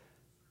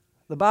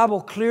 The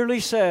Bible clearly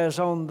says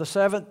on the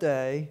seventh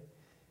day,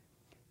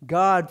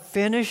 God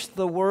finished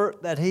the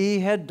work that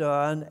He had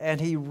done,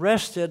 and He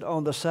rested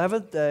on the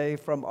seventh day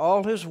from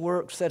all His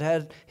works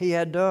that He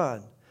had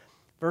done.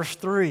 Verse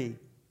 3,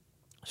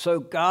 "So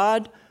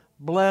God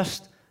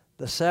blessed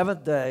the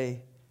seventh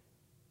day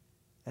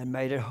and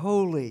made it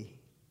holy."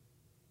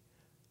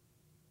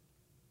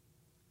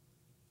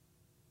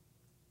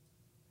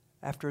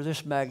 After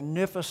this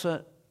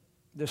magnificent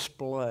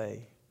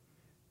display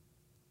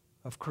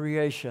of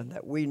creation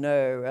that we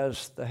know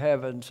as the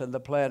heavens and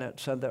the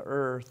planets and the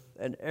earth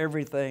and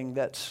everything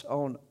that's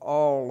on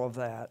all of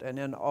that and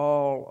in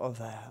all of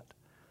that,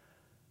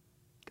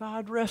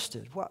 God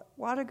rested.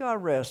 Why did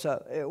God rest?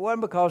 It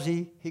wasn't because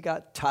He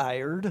got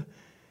tired.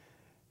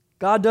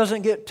 God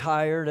doesn't get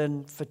tired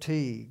and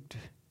fatigued.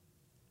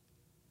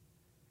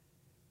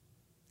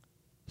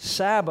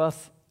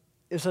 Sabbath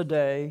is a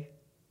day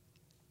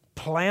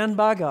planned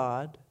by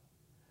God,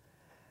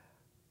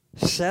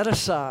 set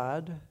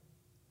aside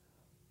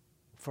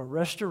for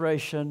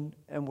restoration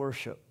and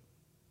worship.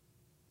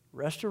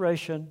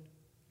 Restoration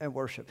and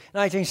worship. In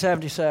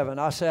 1977,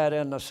 I sat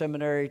in a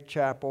seminary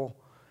chapel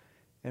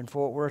in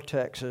Fort Worth,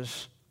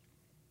 Texas,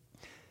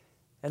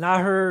 and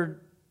I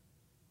heard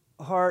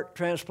heart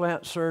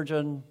transplant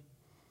surgeon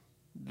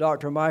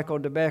Dr. Michael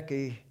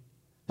DeBecky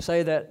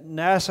say that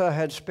NASA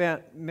had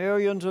spent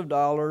millions of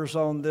dollars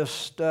on this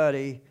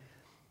study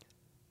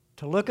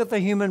to look at the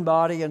human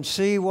body and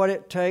see what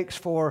it takes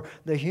for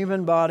the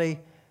human body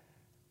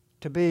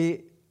to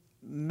be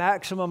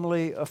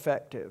maximally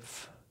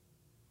effective.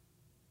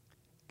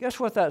 Guess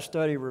what that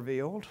study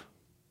revealed?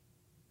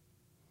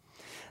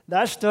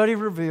 That study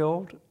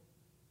revealed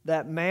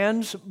that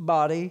man's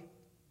body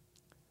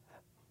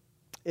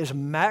is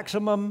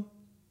maximally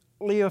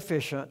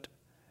efficient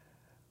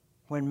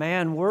when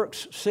man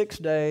works 6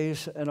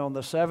 days and on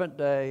the seventh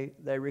day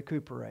they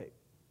recuperate.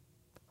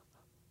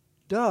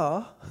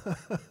 Duh.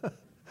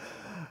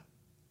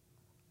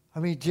 I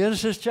mean,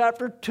 Genesis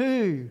chapter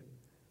 2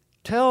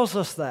 tells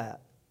us that.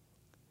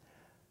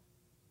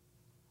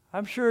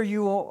 I'm sure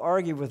you won't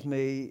argue with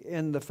me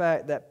in the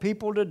fact that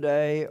people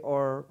today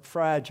are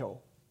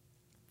fragile,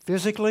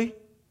 physically,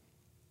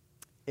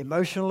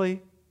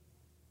 emotionally,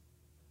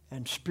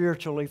 and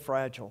spiritually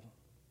fragile.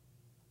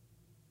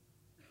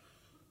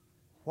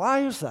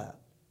 Why is that?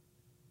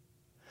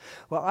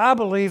 Well, I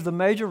believe the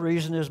major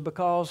reason is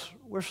because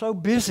we're so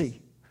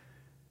busy.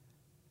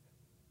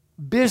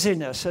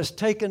 Busyness has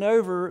taken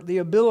over the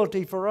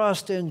ability for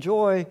us to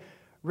enjoy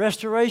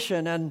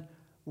restoration and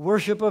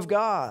worship of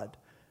God.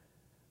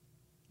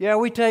 Yeah,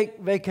 we take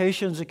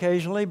vacations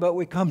occasionally, but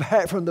we come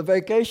back from the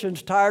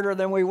vacations tireder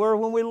than we were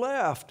when we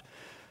left.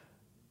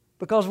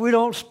 Because we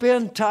don't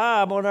spend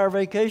time on our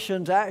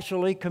vacations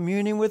actually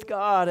communing with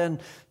God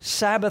and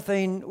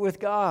Sabbathing with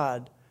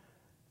God,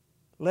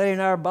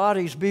 letting our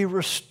bodies be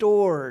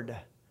restored,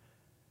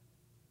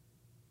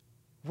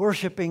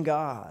 worshiping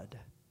God.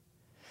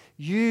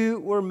 You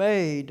were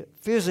made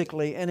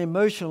physically and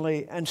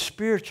emotionally and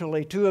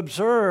spiritually to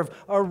observe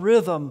a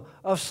rhythm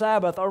of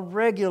Sabbath, a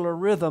regular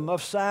rhythm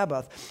of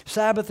Sabbath.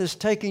 Sabbath is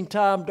taking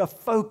time to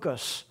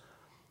focus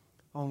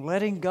on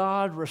letting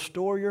God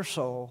restore your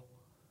soul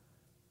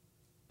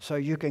so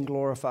you can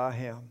glorify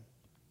Him.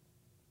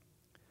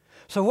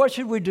 So what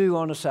should we do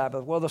on the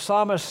Sabbath? Well, the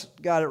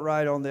psalmist got it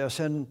right on this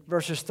in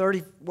verses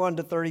 31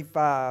 to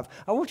 35.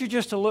 I want you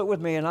just to look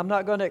with me, and I'm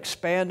not going to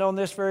expand on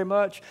this very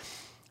much.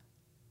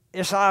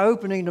 It's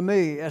eye-opening to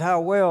me at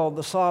how well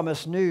the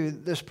psalmist knew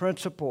this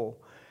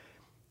principle.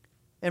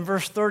 In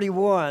verse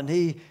 31,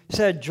 he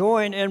said,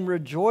 join in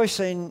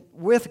rejoicing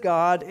with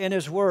God in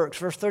His works.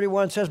 Verse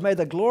 31 says, may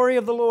the glory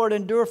of the Lord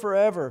endure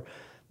forever.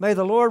 May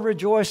the Lord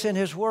rejoice in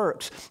His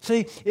works.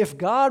 See, if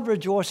God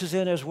rejoices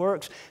in His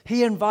works,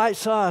 He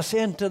invites us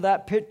into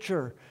that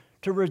picture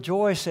to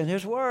rejoice in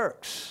His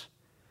works.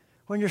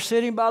 When you're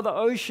sitting by the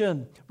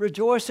ocean,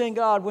 rejoice in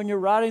God. When you're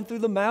riding through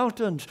the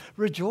mountains,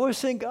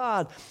 rejoice in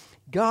God.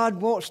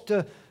 God wants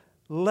to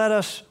let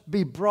us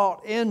be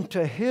brought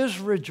into His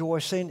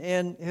rejoicing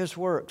in His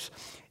works.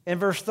 In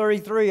verse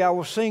 33, I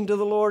will sing to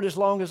the Lord as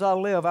long as I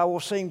live. I will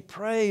sing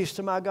praise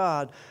to my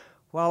God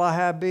while I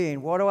have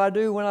being. What do I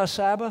do when I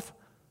Sabbath?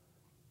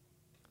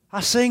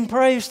 I sing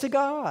praise to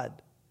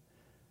God.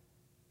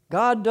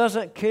 God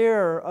doesn't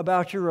care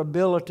about your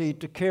ability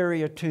to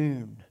carry a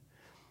tune.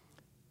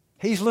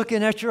 He's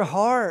looking at your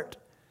heart.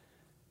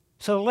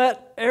 So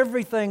let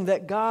everything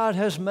that God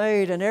has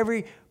made and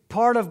every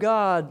part of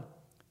God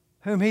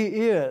whom He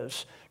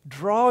is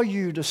draw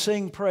you to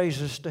sing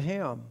praises to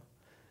Him.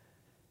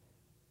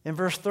 In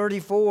verse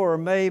 34,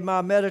 may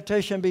my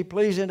meditation be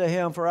pleasing to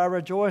Him, for I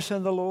rejoice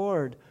in the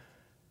Lord.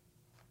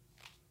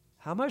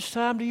 How much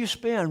time do you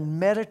spend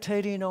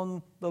meditating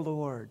on the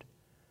Lord?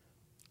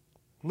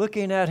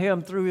 Looking at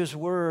Him through His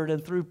Word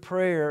and through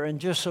prayer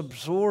and just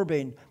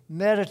absorbing,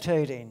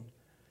 meditating.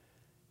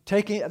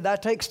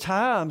 That takes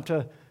time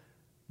to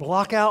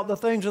block out the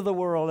things of the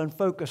world and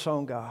focus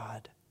on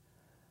God.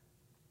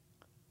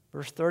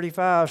 Verse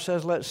 35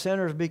 says, let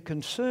sinners be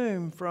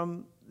consumed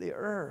from the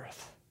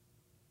earth.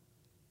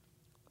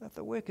 Let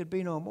the wicked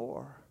be no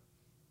more.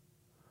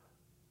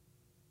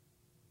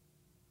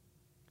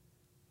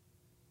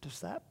 Does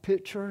that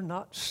picture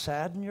not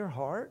sadden your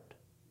heart?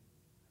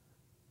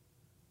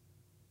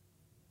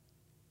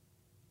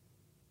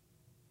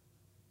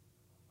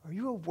 Are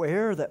you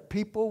aware that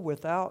people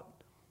without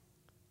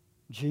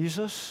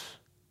Jesus,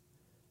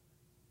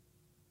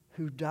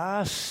 who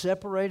die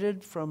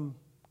separated from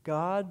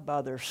God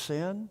by their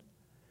sin,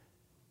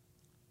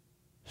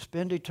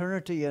 spend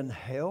eternity in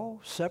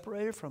hell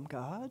separated from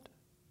God?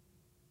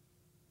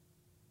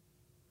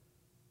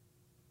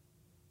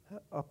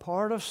 A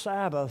part of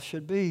Sabbath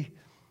should be,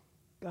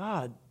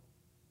 God,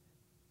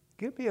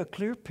 give me a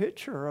clear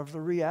picture of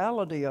the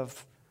reality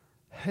of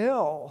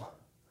hell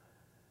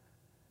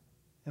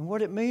and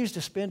what it means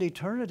to spend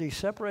eternity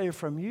separated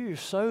from You,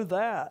 so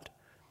that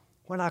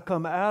when I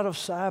come out of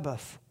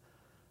Sabbath,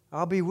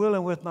 I'll be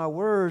willing with my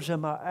words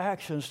and my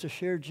actions to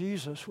share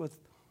Jesus with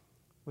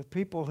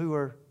people who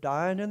are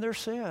dying in their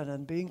sin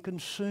and being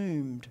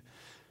consumed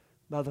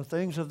by the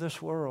things of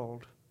this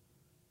world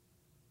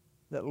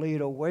that lead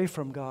away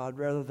from God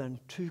rather than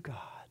to God.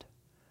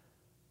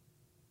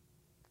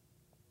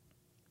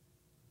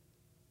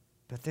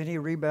 But then he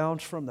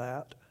rebounds from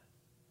that.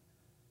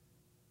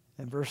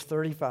 In verse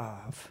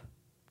 35,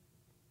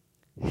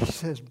 he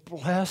says,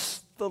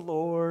 bless the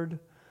Lord,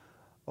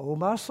 O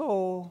my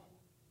soul.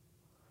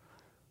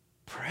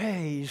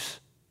 Praise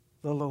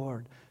the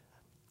Lord.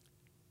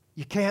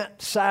 You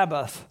can't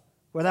Sabbath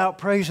without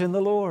praising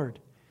the Lord.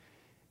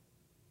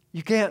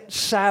 You can't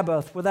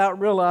Sabbath without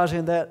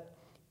realizing that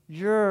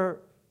you're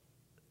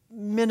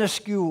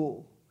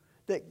minuscule,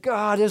 that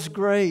God is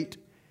great.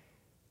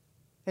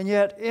 And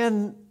yet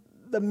in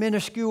the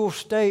minuscule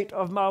state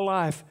of my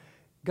life,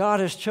 God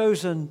has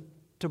chosen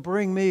to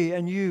bring me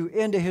and you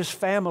into His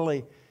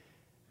family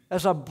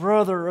as a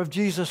brother of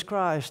Jesus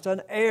Christ,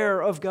 an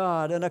heir of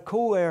God, and a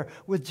co-heir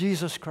with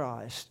Jesus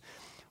Christ.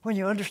 When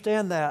you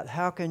understand that,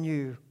 how can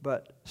you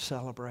but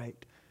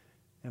celebrate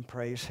and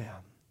praise Him?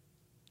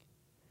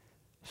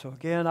 So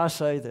again, I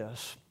say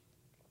this.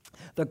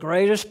 The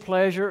greatest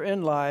pleasure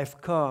in life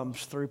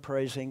comes through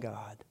praising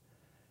God.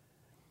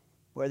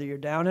 Whether you're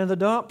down in the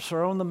dumps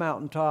or on the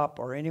mountaintop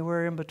or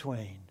anywhere in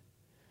between,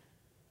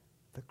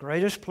 the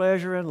greatest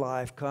pleasure in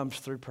life comes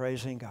through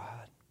praising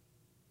God.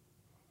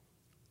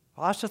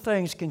 Lots of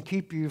things can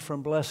keep you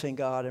from blessing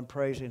God and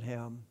praising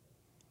Him.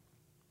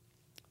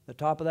 The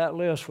top of that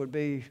list would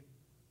be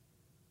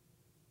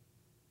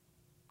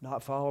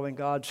not following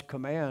God's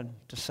command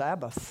to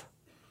Sabbath,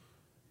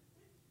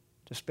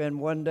 to spend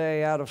one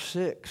day out of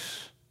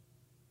 6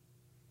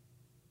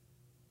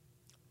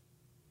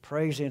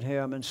 praising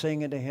Him and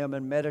singing to Him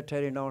and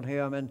meditating on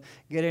Him and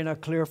getting a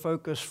clear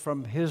focus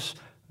from His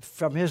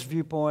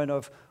viewpoint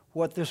of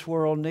what this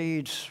world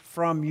needs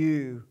from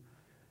you,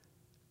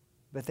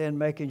 but then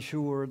making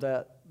sure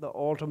that the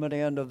ultimate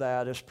end of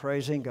that is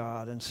praising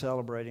God and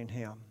celebrating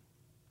Him.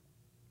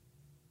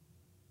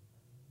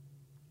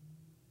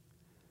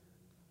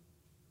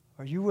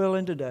 Are you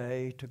willing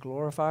today to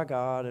glorify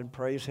God and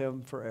praise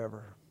Him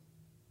forever?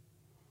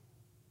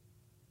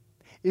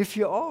 If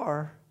you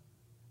are,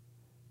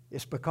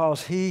 it's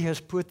because He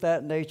has put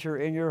that nature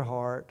in your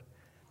heart,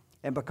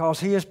 and because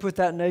He has put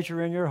that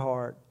nature in your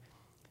heart,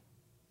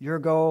 your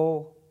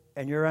goal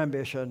and your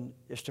ambition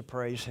is to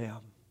praise Him.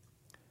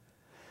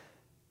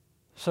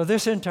 So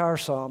this entire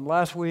psalm,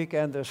 last week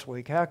and this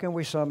week, how can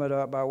we sum it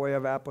up by way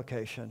of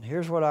application?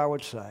 Here's what I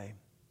would say.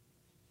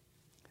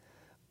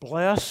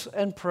 Bless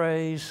and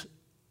praise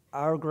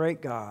our great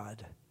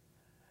God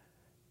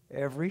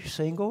every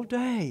single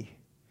day.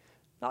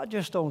 Not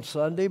just on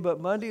Sunday, but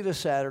Monday to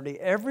Saturday,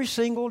 every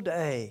single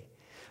day.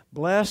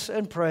 Bless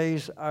and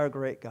praise our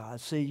great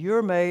God. See,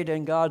 you're made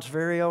in God's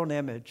very own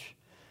image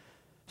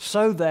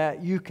so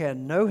that you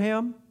can know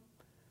Him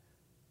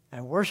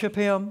and worship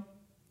Him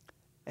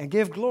and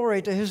give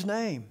glory to His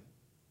name.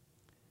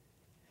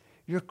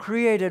 You're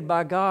created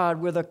by God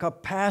with a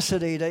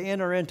capacity to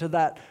enter into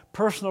that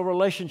personal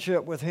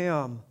relationship with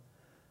Him,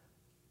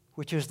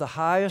 which is the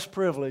highest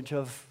privilege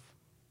of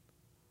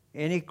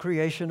any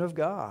creation of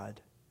God.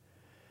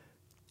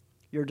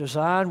 You're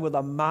designed with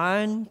a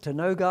mind to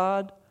know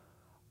God,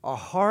 a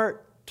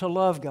heart to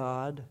love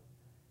God,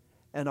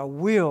 and a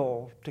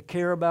will to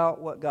care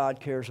about what God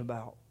cares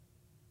about.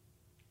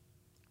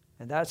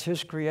 And that's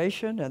His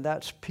creation, and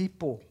that's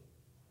people.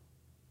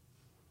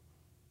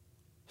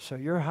 So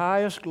your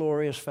highest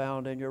glory is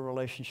found in your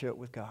relationship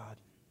with God.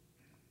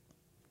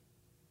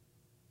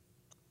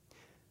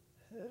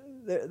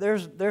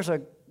 There's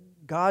a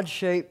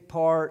God-shaped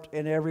part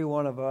in every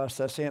one of us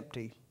that's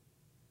empty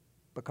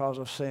because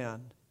of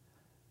sin.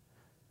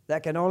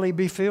 That can only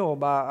be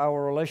filled by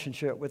our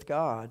relationship with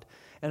God.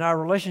 And our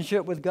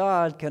relationship with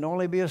God can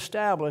only be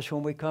established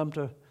when we come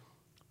to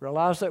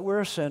realize that we're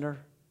a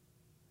sinner,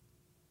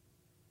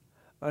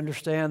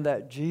 understand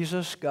that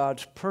Jesus,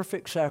 God's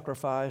perfect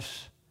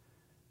sacrifice,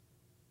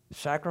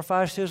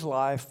 sacrificed His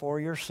life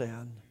for your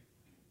sin,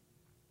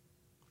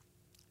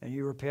 and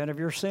you repent of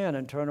your sin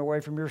and turn away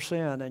from your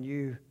sin and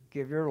you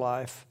give your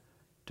life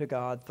to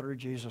God through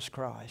Jesus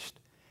Christ.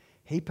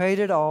 He paid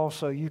it all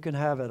so you can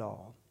have it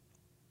all.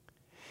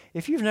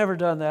 If you've never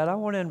done that, I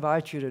want to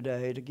invite you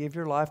today to give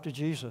your life to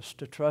Jesus,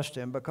 to trust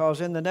Him, because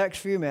in the next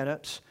few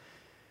minutes,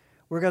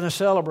 we're going to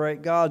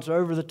celebrate God's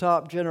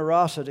over-the-top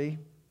generosity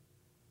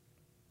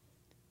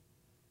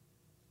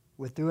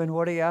with doing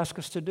what He asked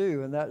us to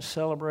do, and that's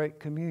celebrate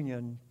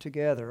communion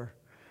together.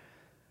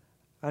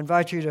 I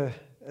invite you to,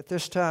 at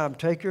this time,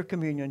 take your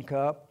communion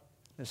cup.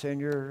 It's in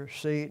your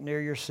seat, near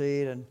your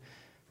seat, and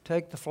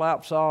take the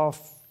flaps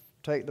off,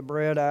 take the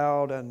bread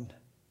out, and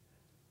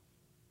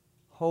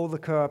hold the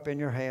cup in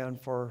your hand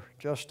for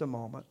just a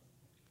moment.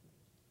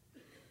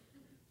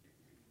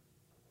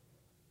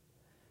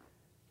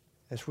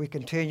 As we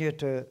continue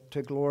to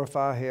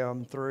glorify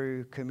Him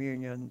through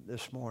communion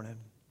this morning.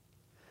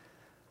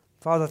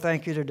 Father,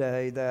 thank You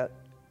today that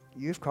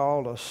You've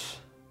called us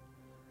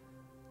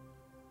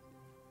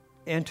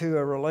into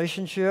a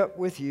relationship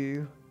with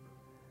You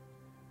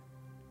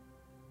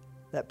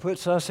that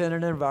puts us in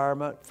an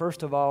environment,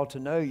 first of all, to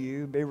know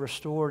You, be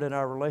restored in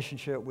our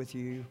relationship with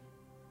You,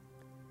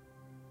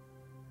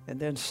 and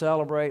then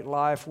celebrate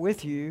life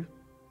with You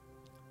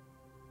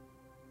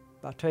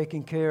by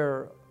taking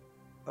care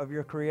of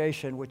Your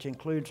creation, which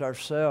includes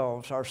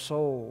ourselves, our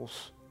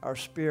souls, our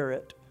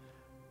spirit,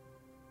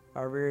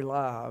 our very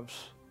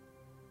lives.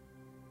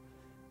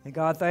 And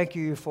God, thank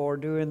You for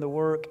doing the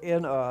work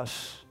in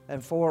us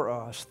and for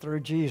us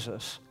through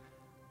Jesus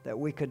that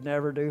we could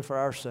never do for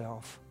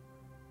ourselves.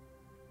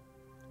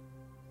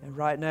 And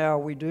right now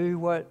we do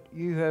what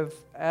You have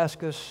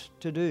asked us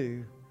to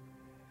do.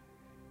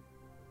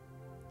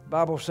 The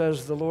Bible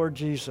says the Lord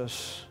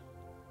Jesus,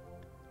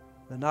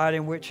 the night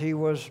in which He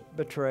was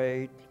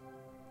betrayed,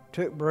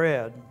 took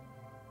bread,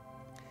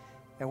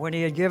 and when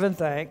He had given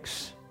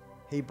thanks,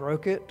 He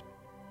broke it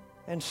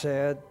and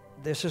said,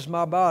 "This is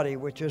My body,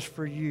 which is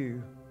for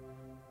you.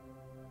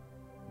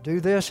 Do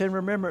this in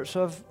remembrance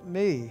of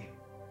Me."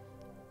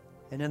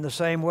 And in the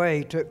same way,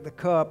 He took the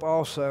cup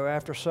also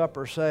after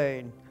supper,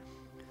 saying,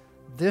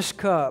 "This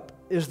cup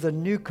is the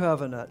new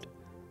covenant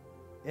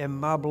in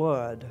My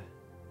blood.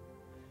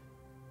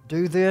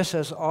 Do this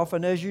as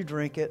often as you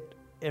drink it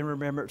in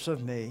remembrance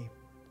of Me.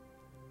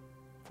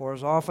 For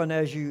as often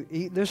as you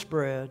eat this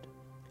bread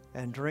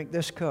and drink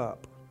this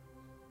cup,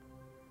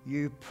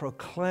 you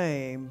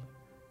proclaim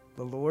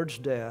the Lord's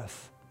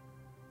death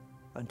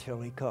until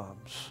He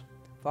comes."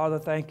 Father,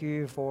 thank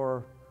You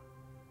for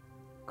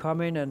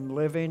coming and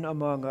living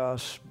among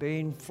us,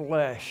 being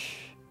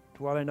flesh,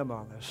 dwelling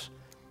among us,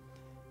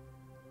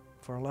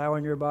 for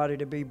allowing Your body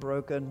to be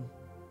broken,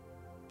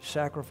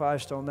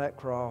 sacrificed on that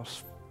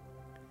cross,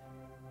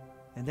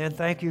 And then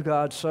thank you,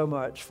 God, so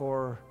much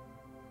for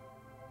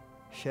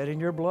shedding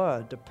your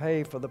blood to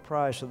pay for the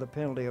price of the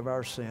penalty of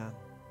our sin.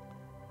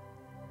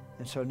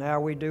 And so now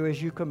we do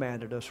as you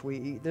commanded us. We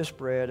eat this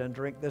bread and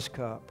drink this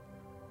cup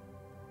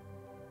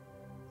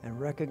and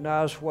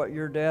recognize what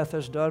your death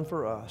has done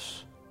for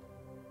us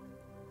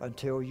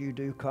until you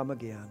do come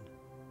again.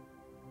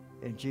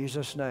 In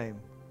Jesus' name,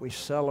 we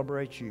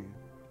celebrate you.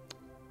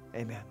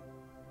 Amen.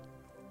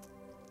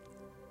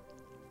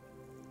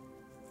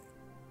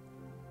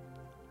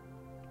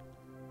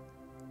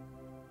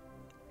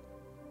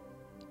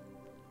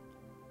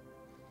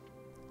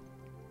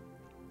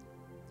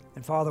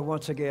 And Father,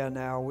 once again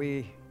now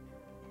we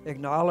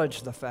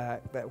acknowledge the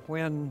fact that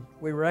when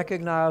we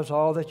recognize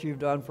all that you've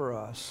done for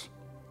us,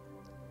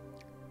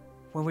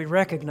 when we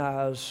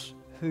recognize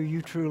who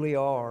you truly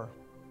are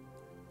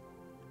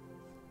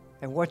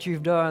and what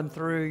you've done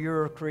through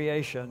your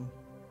creation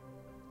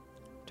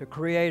to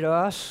create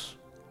us,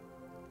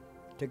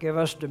 to give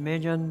us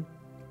dominion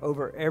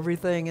over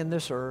everything in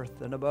this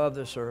earth and above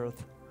this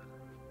earth,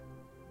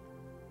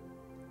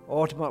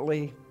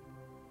 ultimately,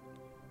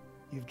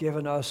 you've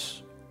given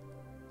us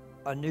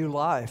a new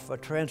life, a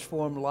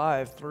transformed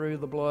life through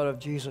the blood of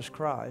Jesus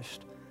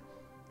Christ.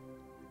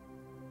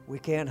 We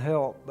can't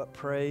help but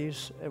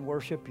praise and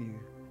worship you.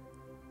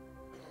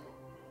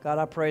 God,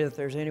 I pray that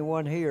there's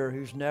anyone here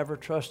who's never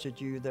trusted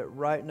you, that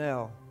right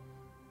now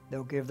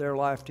they'll give their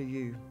life to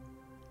you.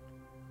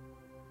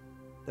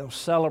 They'll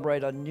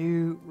celebrate a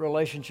new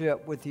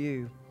relationship with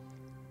you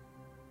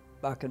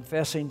by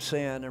confessing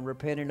sin and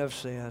repenting of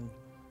sin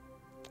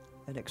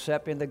and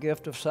accepting the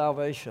gift of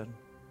salvation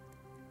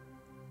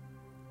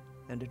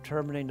and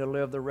determining to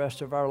live the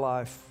rest of our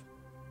life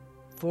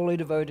fully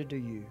devoted to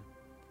you.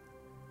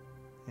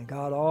 And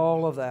God,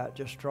 all of that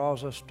just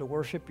draws us to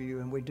worship you,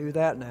 and we do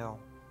that now.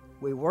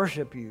 We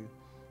worship you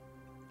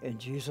in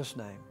Jesus'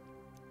 name.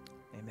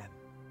 Amen.